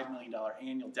 $4 to $5 million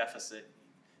annual deficit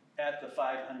at the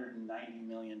 $590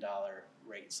 million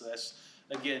rate. So that's,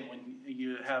 again, when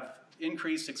you have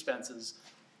increased expenses,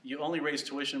 you only raise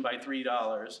tuition by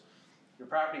 $3. Your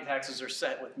property taxes are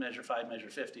set with Measure 5, Measure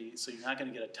 50, so you're not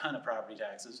going to get a ton of property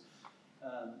taxes.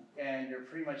 And you're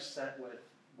pretty much set with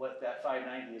what that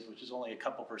 590 is, which is only a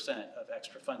couple % of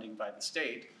extra funding by the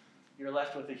state. you're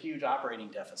left with a huge operating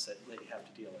deficit that you have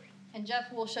to deal with. And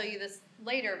Jeff will show you this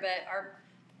later, but our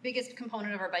biggest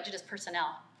component of our budget is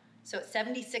personnel. So it's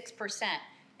 76%.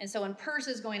 And so when PERS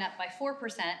is going up by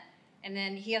 4%, and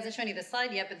then he hasn't shown you the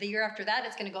slide yet, but the year after that,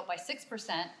 it's going to go up by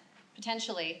 6%,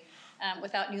 potentially,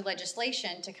 without new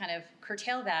legislation to kind of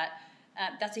curtail that.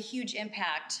 That's a huge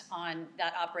impact on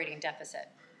that operating deficit.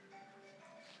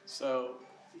 So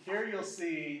here you'll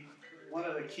see one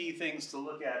of the key things to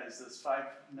look at is this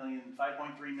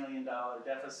 $5.3 million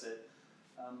deficit.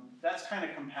 That's kind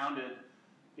of compounded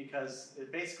because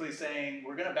it's basically saying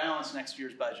we're going to balance next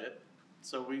year's budget.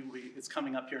 So it's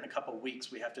coming up here in a couple of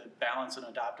weeks. We have to balance an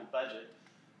adopted budget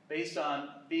based on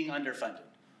being underfunded.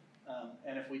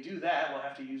 And if we do that, we'll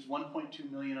have to use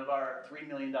 $1.2 million of our $3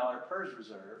 million PERS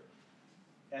reserve.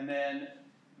 And then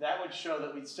that would show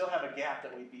that we'd still have a gap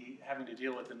that we'd be having to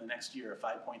deal with in the next year of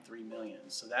 $5.3 million.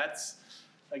 So that's,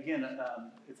 again,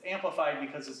 it's amplified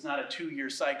because it's not a 2-year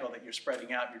cycle that you're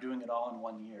spreading out. You're doing it all in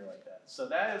 1 year like that. So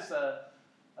that is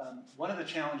one of the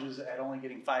challenges at only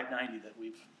getting 590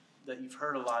 that you've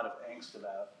heard a lot of angst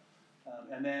about.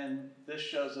 And then this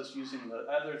shows us using the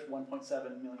other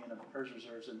 1.7 million of the PERS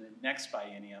reserves in the next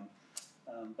biennium.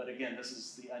 But again, this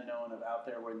is the unknown of out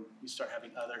there when you start having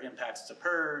other impacts to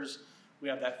PERS. We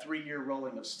have that 3-year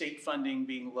rolling of state funding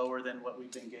being lower than what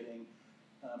we've been getting.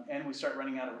 And we start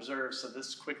running out of reserves, so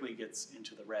this quickly gets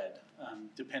into the red,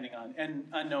 depending on, and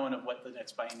unknown of what the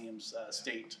next biennium's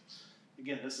state.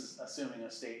 Again, this is assuming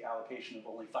a state allocation of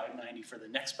only 590 for the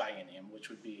next biennium, which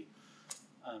would be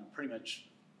pretty much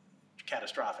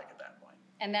catastrophic at that point.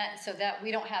 And so that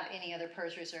we don't have any other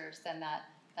PERS reserves than that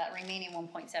remaining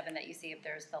 1.7 that you see if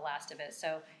there's the last of it.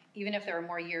 So even if there are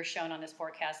more years shown on this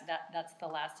forecast, that's the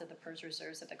last of the PERS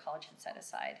reserves that the college had set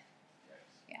aside.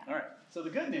 Yeah. All right. So the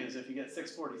good news, if you get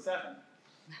 647,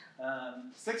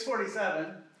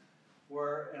 647,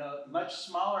 we're in a much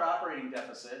smaller operating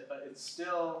deficit, but it's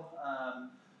still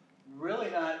really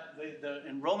not the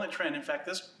enrollment trend. In fact,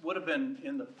 this would have been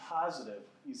in the positive.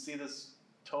 You see this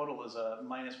total is a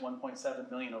minus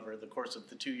 1.7 million over the course of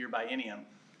the 2-year biennium.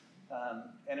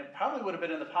 And it probably would have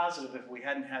been in the positive if we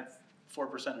hadn't had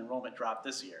 4% enrollment drop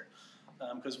this year.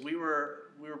 Because we were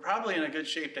probably in a good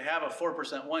shape to have a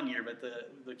 4% 1 year, but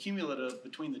the cumulative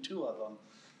between the two of them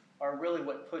are really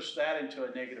what pushed that into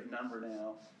a negative number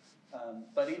now.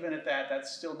 But even at that,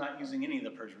 that's still not using any of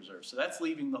the PERS reserves. So that's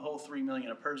leaving the whole 3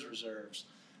 million of PERS reserves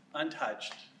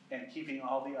untouched and keeping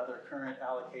all the other current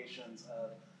allocations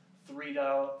of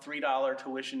 $3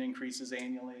 tuition increases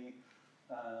annually.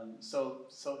 So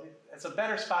it's a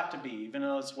better spot to be, even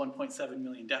though it's 1.7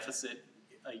 million deficit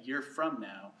a year from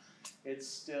now. It's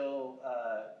still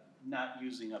not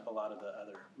using up a lot of the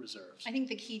other reserves. I think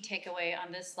the key takeaway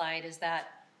on this slide is that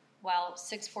while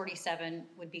 647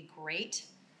 would be great,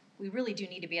 we really do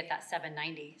need to be at that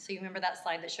 790. So you remember that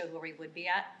slide that showed where we would be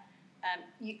at?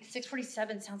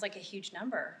 647 sounds like a huge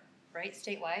number, right,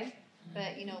 statewide?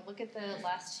 But look at the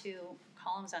last 2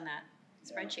 columns on that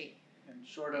spreadsheet. And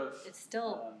short of it's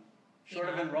still short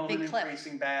of enrollment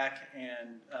increasing back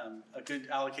and a good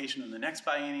allocation in the next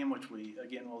biennium, which we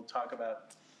again will talk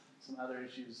about some other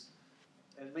issues.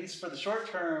 At least for the short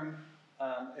term,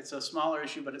 it's a smaller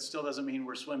issue, but it still doesn't mean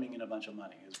we're swimming in a bunch of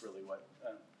money. Is really what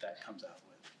that comes out with.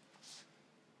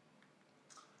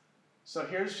 So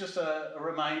here's just a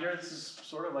reminder. This is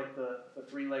sort of like the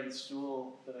 3-legged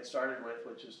stool that I started with,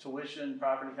 which is tuition,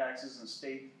 property taxes, and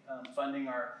state funding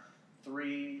are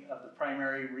 3 of the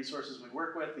primary resources we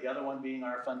work with. The other one being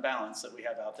our fund balance that we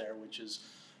have out there, which is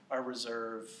our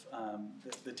reserve,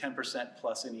 the 10%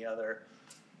 plus any other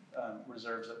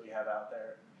reserves that we have out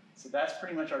there. So that's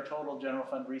pretty much our total general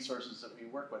fund resources that we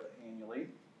work with annually.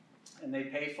 And they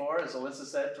pay for, as Alissa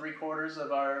said, 3/4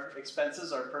 of our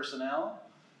expenses are personnel.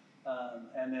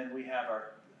 And then we have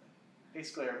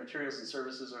basically our materials and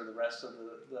services are the rest of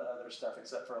the other stuff,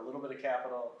 except for a little bit of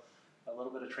capital, a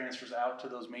little bit of transfers out to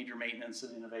those major maintenance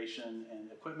and innovation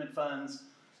and equipment funds,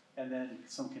 and then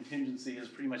some contingency is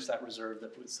pretty much that reserve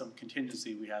that with some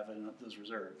contingency we have in those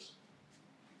reserves.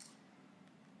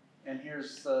 And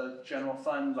here's the general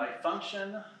fund by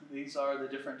function. These are the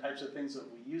different types of things that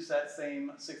we use that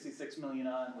same 66 million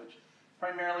on, which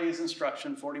primarily is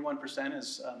instruction. 41%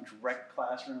 is direct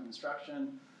classroom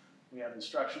instruction. We have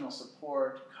instructional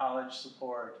support, college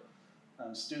support,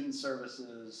 student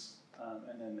services,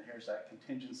 and then here's that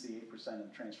contingency, 8%,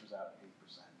 and transfers out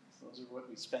 8%. So those are what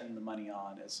we spend the money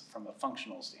on as from a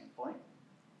functional standpoint.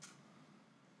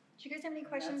 Do you guys have any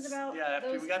questions about yeah,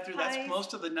 after those we got through, pies? that's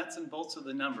most of the nuts and bolts of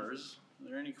the numbers. Are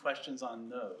there any questions on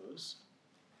those?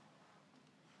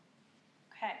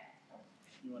 Okay.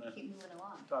 You want to Keep moving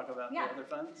along. talk about the other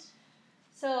funds?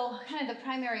 So kind of the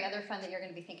primary other fund that you're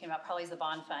going to be thinking about probably is the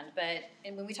bond fund.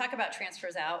 And when we talk about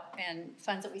transfers out and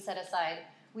funds that we set aside,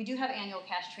 we do have annual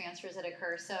cash transfers that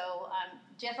occur. So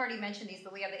Jeff already mentioned these,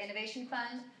 but we have the innovation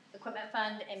fund, equipment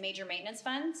fund, and major maintenance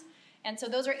funds. And so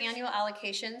those are annual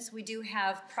allocations. We do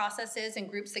have processes and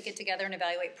groups that get together and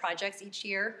evaluate projects each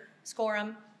year, score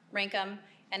them, rank them,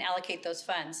 and allocate those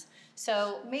funds.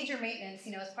 So major maintenance,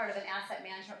 as part of an asset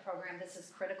management program, this is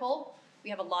critical. We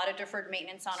have a lot of deferred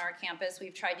maintenance on our campus.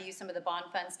 We've tried to use some of the bond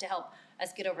funds to help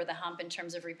us get over the hump in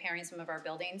terms of repairing some of our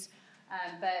buildings.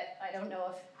 But I don't know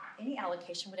if any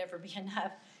allocation would ever be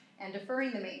enough. And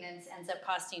deferring the maintenance ends up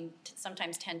costing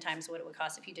sometimes 10 times what it would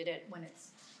cost if you did it when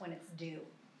it's due.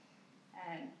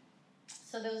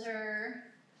 So those are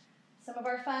some of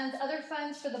our funds. Other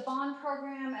funds for the bond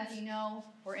program, as you know,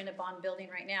 we're in a bond building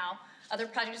right now. Other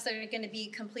projects that are going to be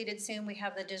completed soon, we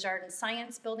have the Desjardins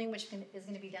Science Building, which is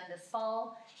going to be done this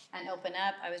fall and open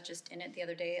up. I was just in it the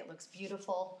other day. It looks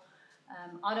beautiful.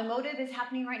 Automotive is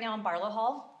happening right now in Barlow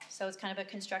Hall, so it's kind of a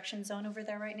construction zone over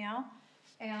there right now.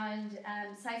 And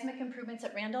seismic improvements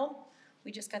at Randall.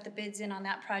 We just got the bids in on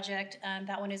that project.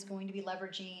 That one is going to be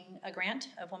leveraging a grant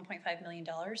of $1.5 million,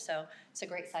 so it's a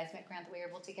great seismic grant that we were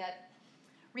able to get.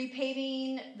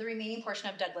 Repaving the remaining portion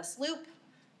of Douglas Loop,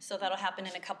 so that'll happen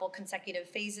in a couple consecutive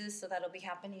phases, so that'll be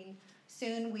happening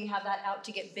soon. We have that out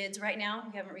to get bids right now.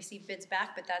 We haven't received bids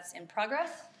back, but that's in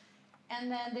progress. And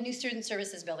then the new student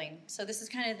services building. So this is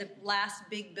kind of the last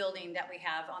big building that we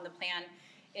have on the plan.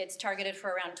 It's targeted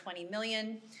for around $20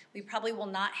 million. We probably will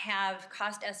not have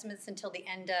cost estimates until the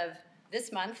end of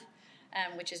this month,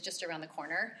 which is just around the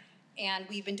corner. And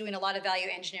we've been doing a lot of value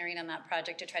engineering on that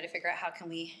project to try to figure out how can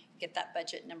we get that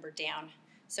budget number down.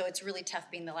 So it's really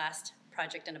tough being the last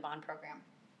project in a bond program.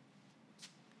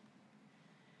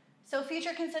 So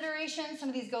future considerations, some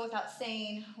of these go without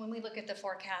saying. When we look at the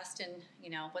forecast and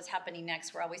what's happening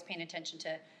next, we're always paying attention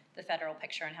to the federal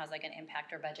picture and how's that going to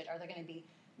impact our budget. Are there going to be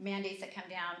mandates that come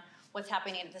down? What's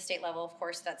happening at the state level? Of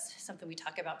course, that's something we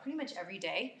talk about pretty much every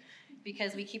day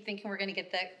because we keep thinking we're going to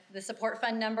get the support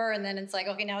fund number, and then it's like,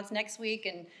 okay, now it's next week,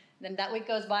 and then that week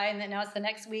goes by, and then now it's the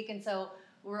next week, and so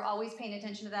we're always paying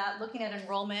attention to that. Looking at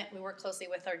enrollment, we work closely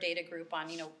with our data group on,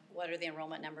 what are the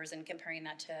enrollment numbers and comparing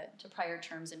that to prior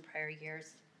terms and prior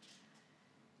years.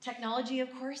 Technology,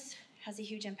 of course, has a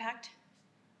huge impact.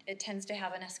 It tends to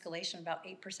have an escalation of about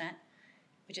 8%,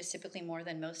 which is typically more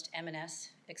than most M&S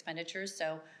expenditures.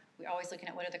 So we're always looking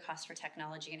at what are the costs for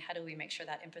technology and how do we make sure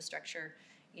that infrastructure,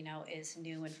 is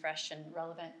new and fresh and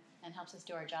relevant and helps us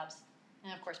do our jobs.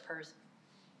 And of course, PERS.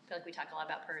 I feel like we talk a lot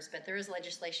about PERS, but there is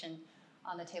legislation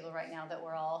on the table right now that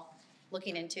we're all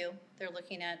looking into. They're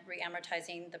looking at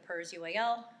re-amortizing the PERS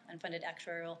UAL, unfunded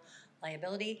actuarial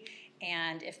liability,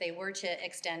 and if they were to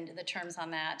extend the terms on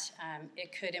that,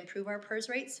 it could improve our PERS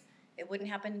rates. It wouldn't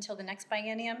happen until the next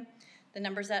biennium. The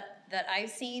numbers that I've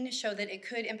seen show that it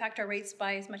could impact our rates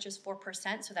by as much as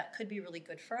 4%, so that could be really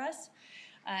good for us.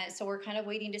 So we're kind of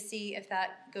waiting to see if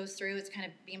that goes through. It's kind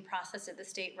of being processed at the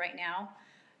state right now.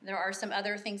 There are some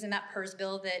other things in that PERS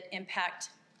bill that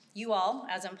impact you all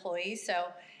as employees. So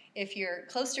if you're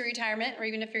close to retirement, or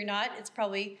even if you're not, it's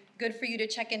probably good for you to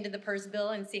check into the PERS bill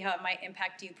and see how it might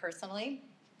impact you personally,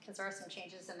 because there are some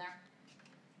changes in there.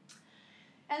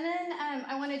 And then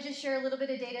I want to just share a little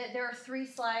bit of data. There are 3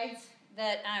 slides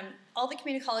that all the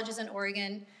community colleges in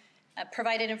Oregon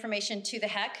provided information to the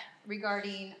HEC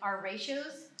regarding our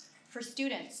ratios for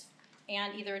students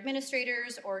and either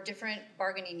administrators or different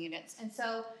bargaining units. And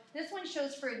so this one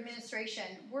shows for administration,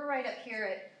 we're right up here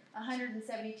at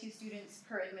 172 students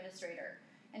per administrator.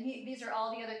 And these are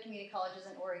all the other community colleges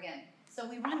in Oregon. So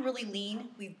we run really lean.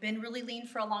 We've been really lean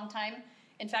for a long time.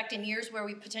 In fact, in years where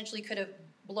we potentially could have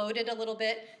bloated a little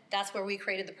bit, that's where we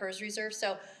created the PERS reserve.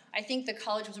 So I think the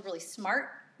college was really smart,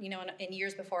 in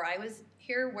years before I was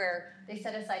here, where they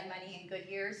set aside money in good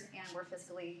years and were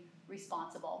fiscally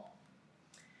responsible.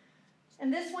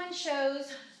 And this one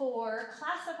shows for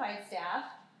classified staff,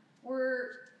 we're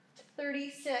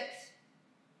 36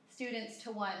 students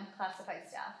to 1 classified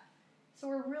staff. So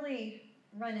we're really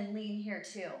running lean here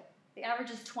too. The average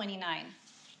is 29.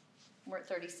 We're at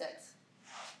 36.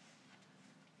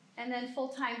 And then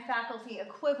full-time faculty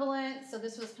equivalent. So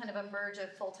this was kind of a merge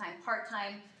of full-time,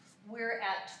 part-time. We're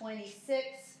at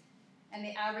 26, and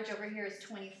the average over here is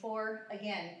 24.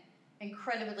 Again,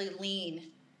 incredibly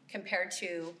lean compared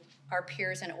to our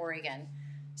peers in Oregon.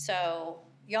 So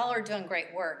y'all are doing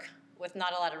great work with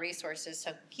not a lot of resources,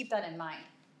 so keep that in mind.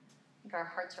 I think our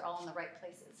hearts are all in the right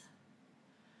places.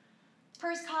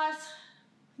 PERS costs,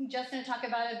 I'm just going to talk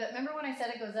about it, but remember when I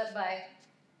said it goes up by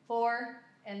 4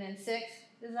 and then 6?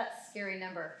 This is that scary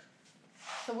number.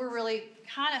 So we're really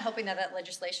kind of hoping that that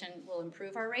legislation will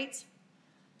improve our rates.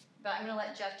 But I'm going to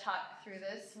let Jeff talk through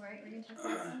this, right? Are you going to talk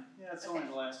through this? Yeah, it's only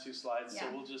the last two slides, so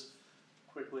Yeah. we'll just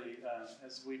quickly,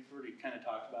 as we've already kind of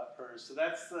talked about PERS. So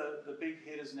that's the big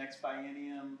hit is next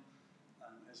biennium.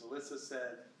 As Alissa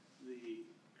said, the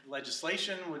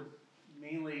legislation would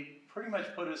mainly pretty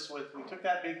much put us with, we took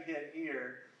that big hit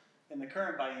here in the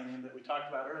current biennium that we talked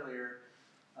about earlier,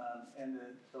 and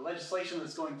the legislation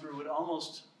that's going through would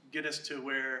almost get us to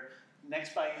where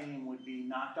next biennium would be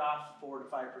knocked off 4 to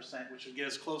 5%, which would get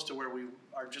us close to where we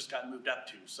are just got moved up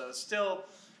to. So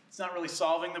it's not really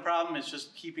solving the problem, it's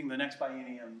just keeping the next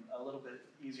biennium a little bit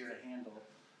easier to handle.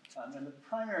 And the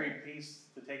primary piece,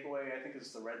 the takeaway, I think,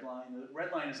 is the red line. The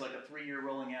red line is like a 3-year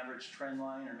rolling average trend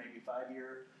line, or maybe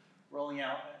 5-year rolling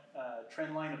out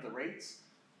trend line of the rates.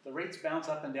 The rates bounce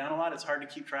up and down a lot. It's hard to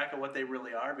keep track of what they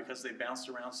really are because they bounced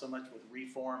around so much with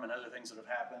reform and other things that have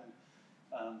happened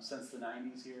since the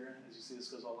 90s here. As you see, this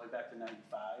goes all the way back to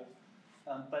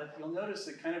 95. But you'll notice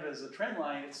that kind of as a trend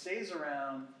line, it stays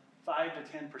around 5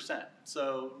 to 10%.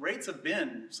 So rates have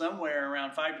been somewhere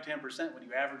around 5 to 10% when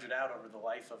you average it out over the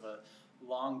life of a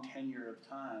long tenure of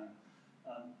time.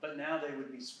 But now they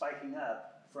would be spiking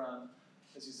up from,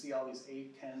 as you see, all these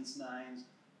 8, 10s, 9s,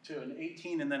 to an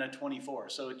 18 and then a 24.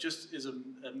 So it just is a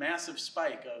massive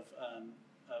spike of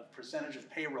percentage of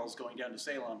payrolls going down to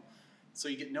Salem. So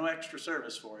you get no extra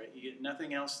service for it. You get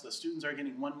nothing else. The students are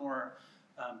getting one more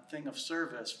thing of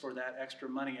service for that extra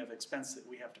money of expense that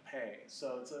we have to pay.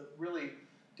 So it's a really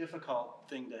difficult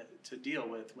thing to deal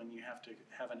with when you have to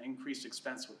have an increased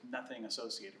expense with nothing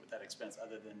associated with that expense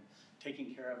other than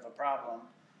taking care of a problem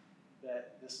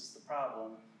that this is the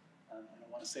problem. I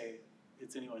don't want to say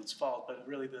it's anyone's fault, but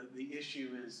really the issue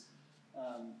is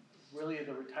really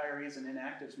the retirees and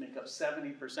inactives make up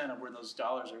 70% of where those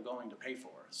dollars are going to pay for.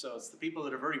 So it's the people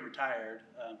that have already retired,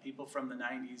 people from the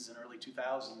 90s and early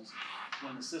 2000s,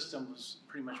 when the system was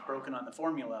pretty much broken on the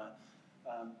formula,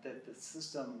 that the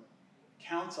system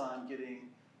counts on getting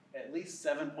at least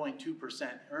 7.2%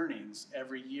 earnings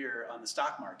every year on the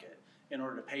stock market in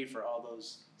order to pay for all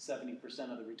those 70%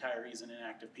 of the retirees and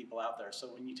inactive people out there. So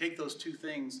when you take those two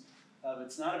things,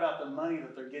 it's not about the money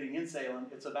that they're getting in Salem,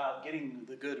 it's about getting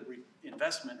the good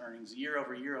investment earnings year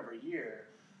over year over year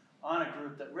on a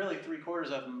group that really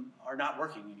 3/4 of them are not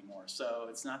working anymore. So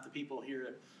it's not the people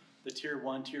here, the tier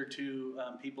 1, tier 2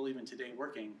 people even today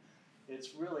working.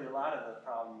 It's really a lot of the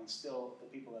problem is still the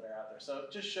people that are out there. So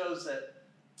it just shows that,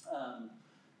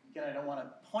 again, I don't want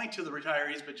to point to the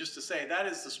retirees, but just to say that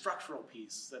is the structural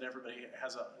piece that everybody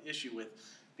has an issue with,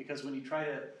 because when you try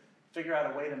to figure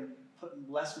out a way to put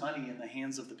less money in the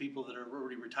hands of the people that are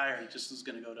already retired, it just is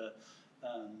going to go to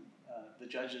the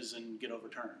judges and get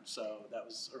overturned. So that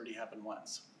was already happened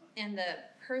once. And the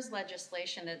PERS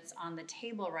legislation that's on the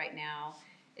table right now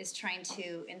is trying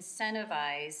to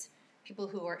incentivize people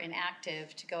who are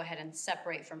inactive to go ahead and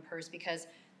separate from PERS because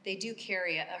they do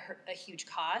carry a huge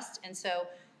cost. And so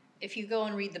if you go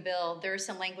and read the bill, there's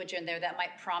some language in there that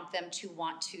might prompt them to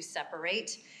want to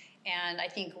separate. And I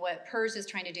think what PERS is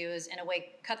trying to do is, in a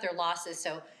way, cut their losses.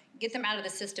 So get them out of the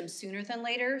system sooner than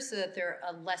later so that they're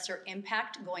a lesser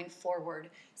impact going forward.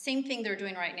 Same thing they're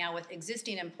doing right now with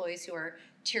existing employees who are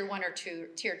tier 1 or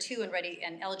tier 2 and ready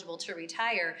and eligible to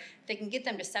retire. If they can get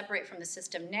them to separate from the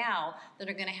system now, then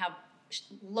they're going to have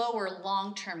lower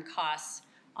long-term costs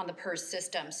on the PERS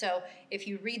system. So if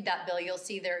you read that bill, you'll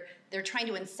see they're trying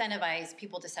to incentivize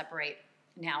people to separate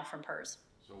now from PERS.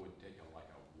 So it would take like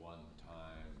a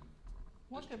one-time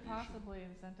What could distribution. possibly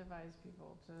incentivize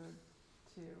people to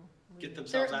Get leave?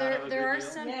 themselves out of a good there are deal.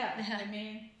 some. Yeah, I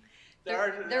mean,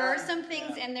 There are some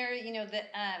things yeah. in there, you know,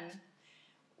 that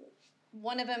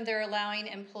one of them, they're allowing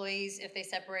employees, if they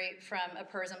separate from a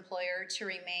PERS employer, to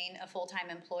remain a full-time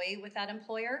employee with that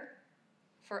employer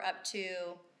for up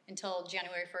to until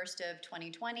January 1st of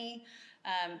 2020.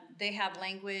 They have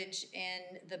language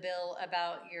in the bill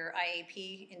about your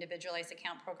IAP, Individualized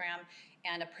Account Program,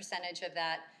 and a percentage of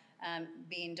that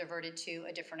being diverted to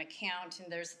a different account.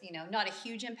 And there's, you know, not a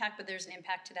huge impact, but there's an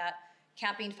impact to that.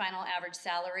 Capping final average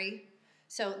salary.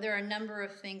 So there are a number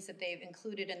of things that they've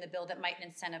included in the bill that might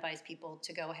incentivize people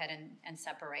to go ahead and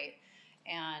separate.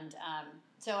 And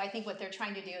so I think what they're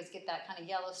trying to do is get that kind of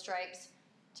yellow stripes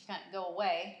to kind of go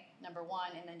away, number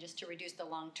one, and then just to reduce the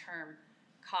long-term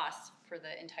costs for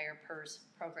the entire PERS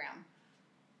program.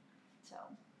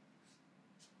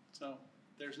 So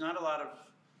there's not a lot of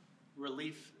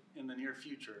relief in the near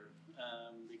future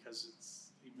because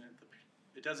it's even at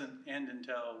it doesn't end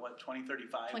until what,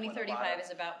 2035? 2035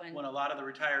 is about when a lot of the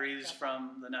retirees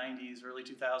from the 90s, early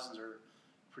 2000s are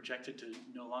projected to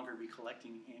no longer be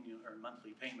collecting annual or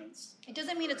monthly payments. It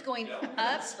doesn't mean it's going up.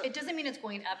 It doesn't mean it's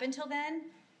going up until then.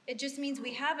 It just means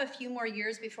we have a few more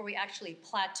years before we actually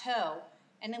plateau,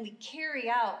 and then we carry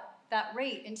out that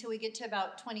rate until we get to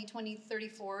about 2020,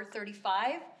 34,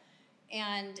 35,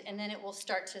 and then it will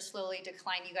start to slowly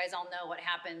decline. You guys all know what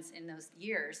happens in those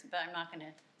years, but I'm not going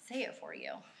to say it for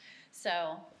you.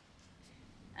 So,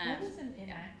 what is an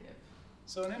inactive?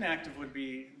 So an inactive would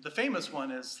be, the famous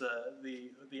one is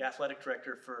the athletic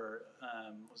director for,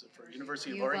 was it for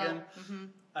University of Oregon? Mm-hmm.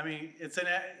 I mean,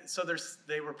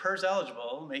 they were PERS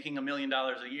eligible, making $1 million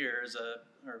a year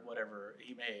or whatever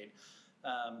he made.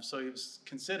 So he was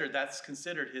that's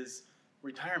considered his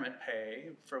retirement pay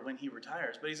for when he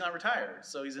retires, but he's not retired.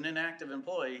 So he's an inactive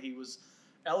employee. He was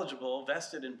eligible,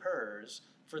 vested in PERS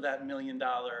for that $1 million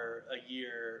a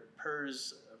year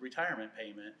PERS retirement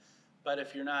payment. But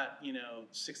if you're not,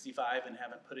 65 and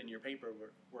haven't put in your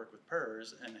paperwork with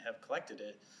PERS and have collected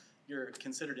it, you're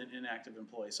considered an inactive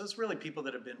employee. So it's really people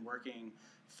that have been working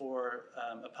for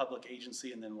a public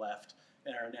agency and then left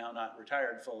and are now not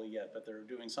retired fully yet, but they're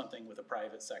doing something with a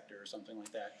private sector or something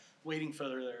like that, waiting for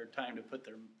their time to put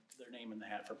their name in the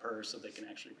hat for PERS so they can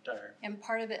actually retire. And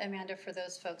part of it, Amanda, for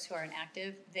those folks who are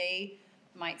inactive, they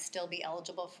might still be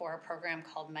eligible for a program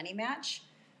called Money Match,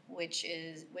 which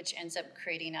ends up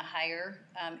creating a higher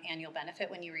annual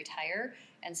benefit when you retire.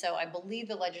 And so I believe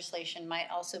the legislation might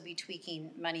also be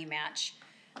tweaking Money Match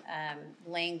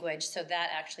language, so that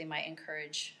actually might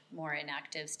encourage more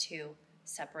inactives to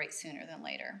separate sooner than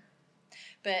later.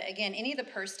 But again, any of the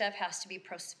PERS stuff has to be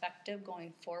prospective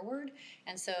going forward.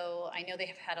 And so I know they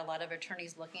have had a lot of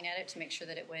attorneys looking at it to make sure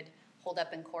that it would hold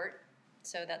up in court.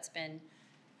 So that's been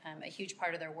a huge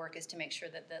part of their work, is to make sure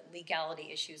that the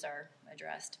legality issues are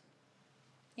addressed.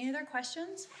 Any other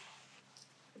questions?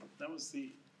 That was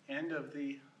the end of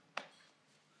the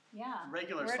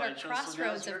regular we're slideshow. at a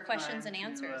crossroads of questions and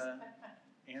answers.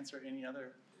 Answer any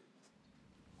other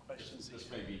questions. This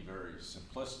may be very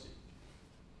simplistic.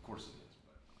 Of course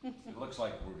it is, but it looks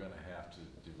like we're going to have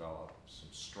to develop some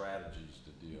strategies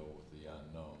to deal with the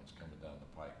unknowns coming down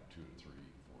the pike 2 to 3,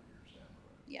 4 years down the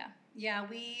road. Yeah.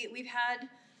 We've had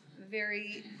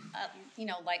very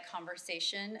light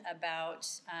conversation about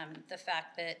the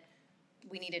fact that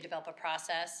we need to develop a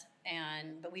process,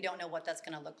 but we don't know what that's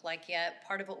going to look like yet.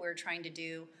 Part of what we were trying to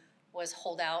do was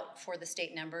hold out for the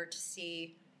state number to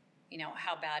see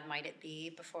how bad might it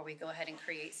be before we go ahead and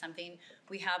create something.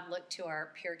 We have looked to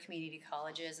our peer community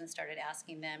colleges and started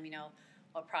asking them,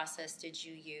 what process did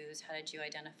you use? How did you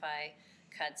identify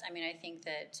cuts? I mean, I think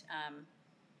that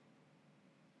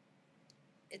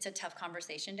it's a tough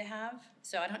conversation to have.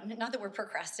 So not that we're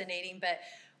procrastinating, but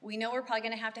we know we're probably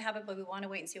going to have it, but we want to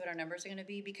wait and see what our numbers are going to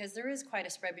be, because there is quite a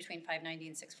spread between 590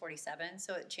 and 647.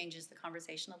 So it changes the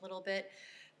conversation a little bit.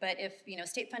 But if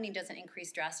state funding doesn't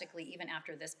increase drastically even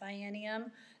after this biennium,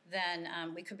 then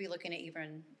we could be looking at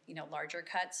even larger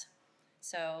cuts.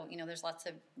 So there's lots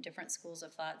of different schools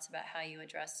of thoughts about how you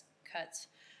address cuts,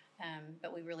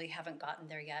 but we really haven't gotten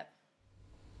there yet.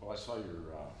 Well, I saw your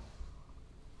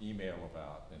email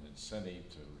about an incentive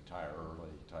to retire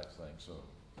early type thing. So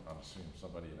I'm assuming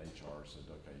somebody in HR said,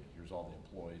 okay, here's all the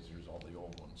employees, here's all the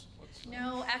old ones.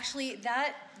 No, actually,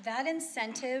 that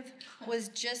incentive was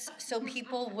just so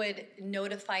people would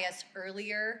notify us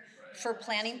earlier for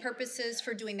planning purposes,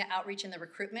 for doing the outreach and the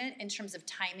recruitment in terms of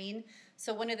timing.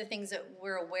 So one of the things that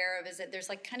we're aware of is that there's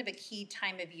kind of a key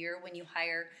time of year when you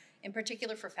hire, in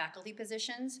particular for faculty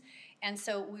positions. And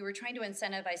so we were trying to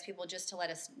incentivize people just to let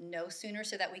us know sooner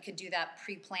so that we could do that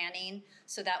pre-planning,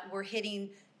 so that we're hitting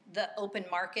the open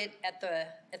market at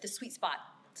the sweet spot,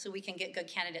 so we can get good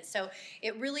candidates. So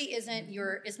it really isn't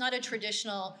it's not a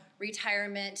traditional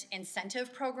retirement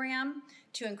incentive program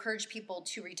to encourage people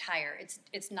to retire.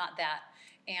 It's not that.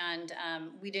 And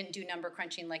we didn't do number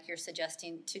crunching like you're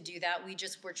suggesting to do that.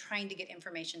 We're trying to get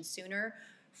information sooner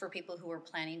for people who are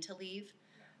planning to leave.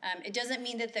 It doesn't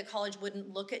mean that the college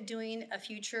wouldn't look at doing a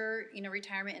future,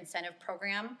 retirement incentive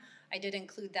program. I did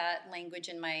include that language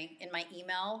in my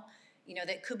email.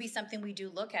 That could be something we do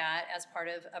look at as part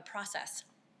of a process.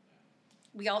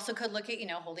 We also could look at,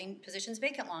 holding positions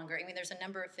vacant longer. I mean, there's a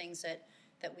number of things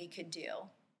that we could do.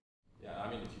 Yeah, I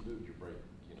mean, if you moved your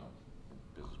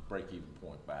break-even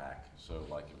point back, so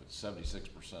like if it's 76%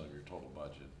 of your total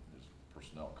budget is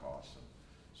personnel costs, and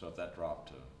so if that dropped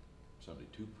to 72%,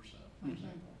 for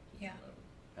example, Yeah.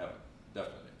 that would have a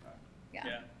definite impact.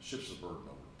 Yeah. Shifts the burden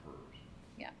over to PERS.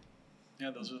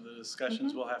 Yeah, those are the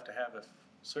discussions we'll have to have,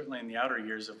 certainly in the outer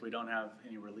years, if we don't have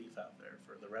any relief out there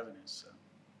for the revenues. So.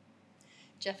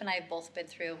 Jeff and I have both been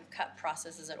through cut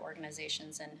processes at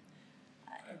organizations, and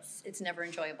it's never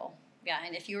enjoyable. Yeah,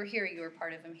 and if you were here, you were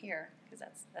part of them here, because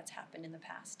that's happened in the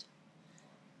past.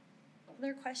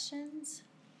 Other questions?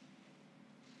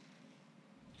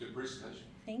 Good presentation.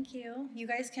 Thank you. You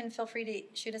guys can feel free to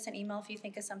shoot us an email if you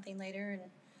think of something later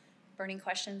and burning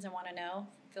questions and want to know.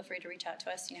 Feel free to reach out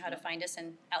to us. You know how to find us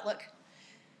in Outlook.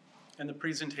 And the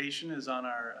presentation is on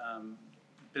our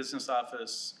business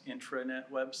office intranet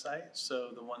website. So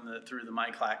the one that through the My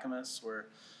Clackamas, where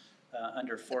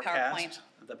under forecast,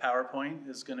 the PowerPoint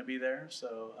is going to be there.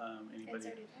 So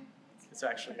anybody, it's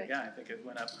actually, yeah, I think it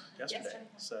went up yesterday.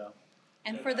 So.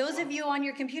 And for those of you on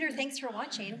your computer, thanks for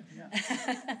watching.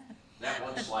 Yeah. That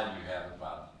one slide you have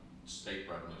about state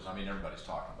revenues, I mean, everybody's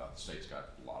talking about the state's got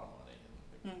a lot of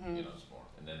money and, you know, it's more,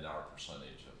 and then our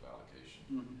percentage of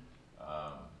allocation.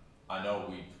 I know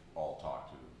we've all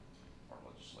talked to our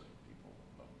legislative people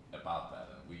about that,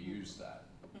 and we use that,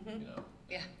 you know.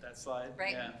 Yeah. That slide?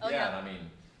 Right. Yeah. Oh, yeah. And I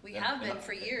mean. We have been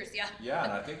for years, yeah. Yeah,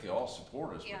 and I think they all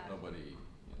support us, Yeah. but nobody, you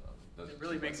know, doesn't. It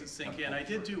really makes it sink in. I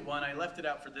did do one, I left it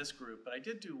out for this group, but I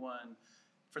did do one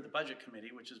for the budget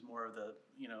committee, which is more of the,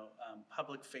 you know,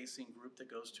 public-facing group that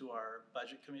goes to our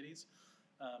budget committees,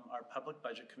 our public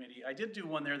budget committee. I did do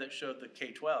one there that showed the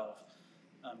K-12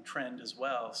 trend as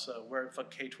well. So where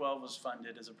K-12 was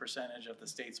funded as a percentage of the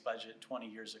state's budget 20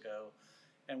 years ago,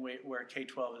 and where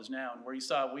K-12 is now, and where you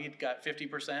saw we'd got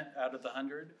 50% out of the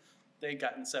 100, they'd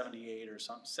gotten 78 or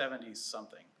 70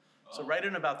 something. So right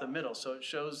in about the middle. So it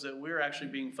shows that we're actually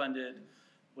being funded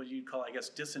what you'd call, I guess,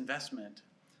 disinvestment.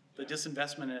 The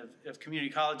disinvestment of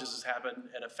community colleges has happened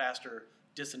at a faster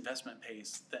disinvestment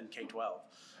pace than K-12.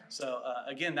 So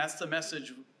again, that's the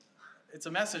message. It's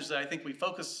a message that I think we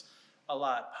focus a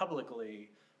lot publicly,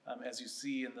 as you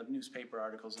see in the newspaper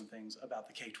articles and things about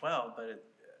the K-12, but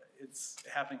it's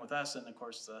happening with us. And of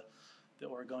course, the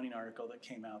Oregonian article that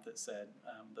came out that said,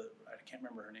 I can't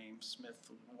remember her name, Smith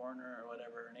Warner or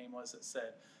whatever her name was, that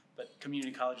said, but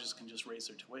community colleges can just raise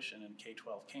their tuition and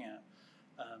K-12 can't.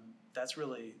 That's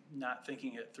really not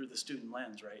thinking it through the student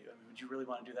lens, right? I mean, would you really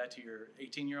want to do that to your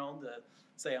 18-year-old to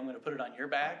say, I'm going to put it on your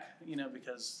back, you know,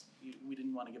 because we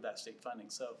didn't want to give that state funding.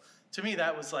 So to me,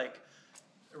 that was like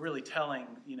really telling,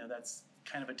 you know, that's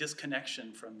kind of a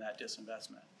disconnection from that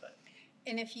disinvestment. But.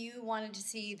 And if you wanted to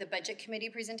see the budget committee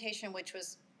presentation, which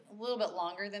was a little bit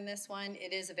longer than this one,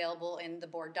 it is available in the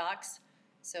board docs.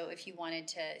 So if you wanted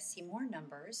to see more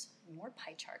numbers, more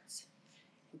pie charts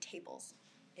and tables,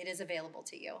 it is available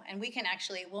to you. And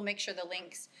we'll make sure the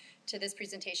links to this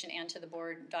presentation and to the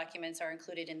board documents are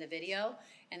included in the video,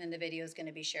 and then the video is going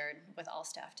to be shared with all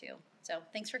staff too. So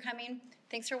thanks for coming.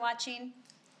 Thanks for watching.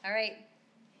 All right.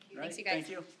 Thanks, you guys. Thank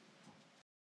you.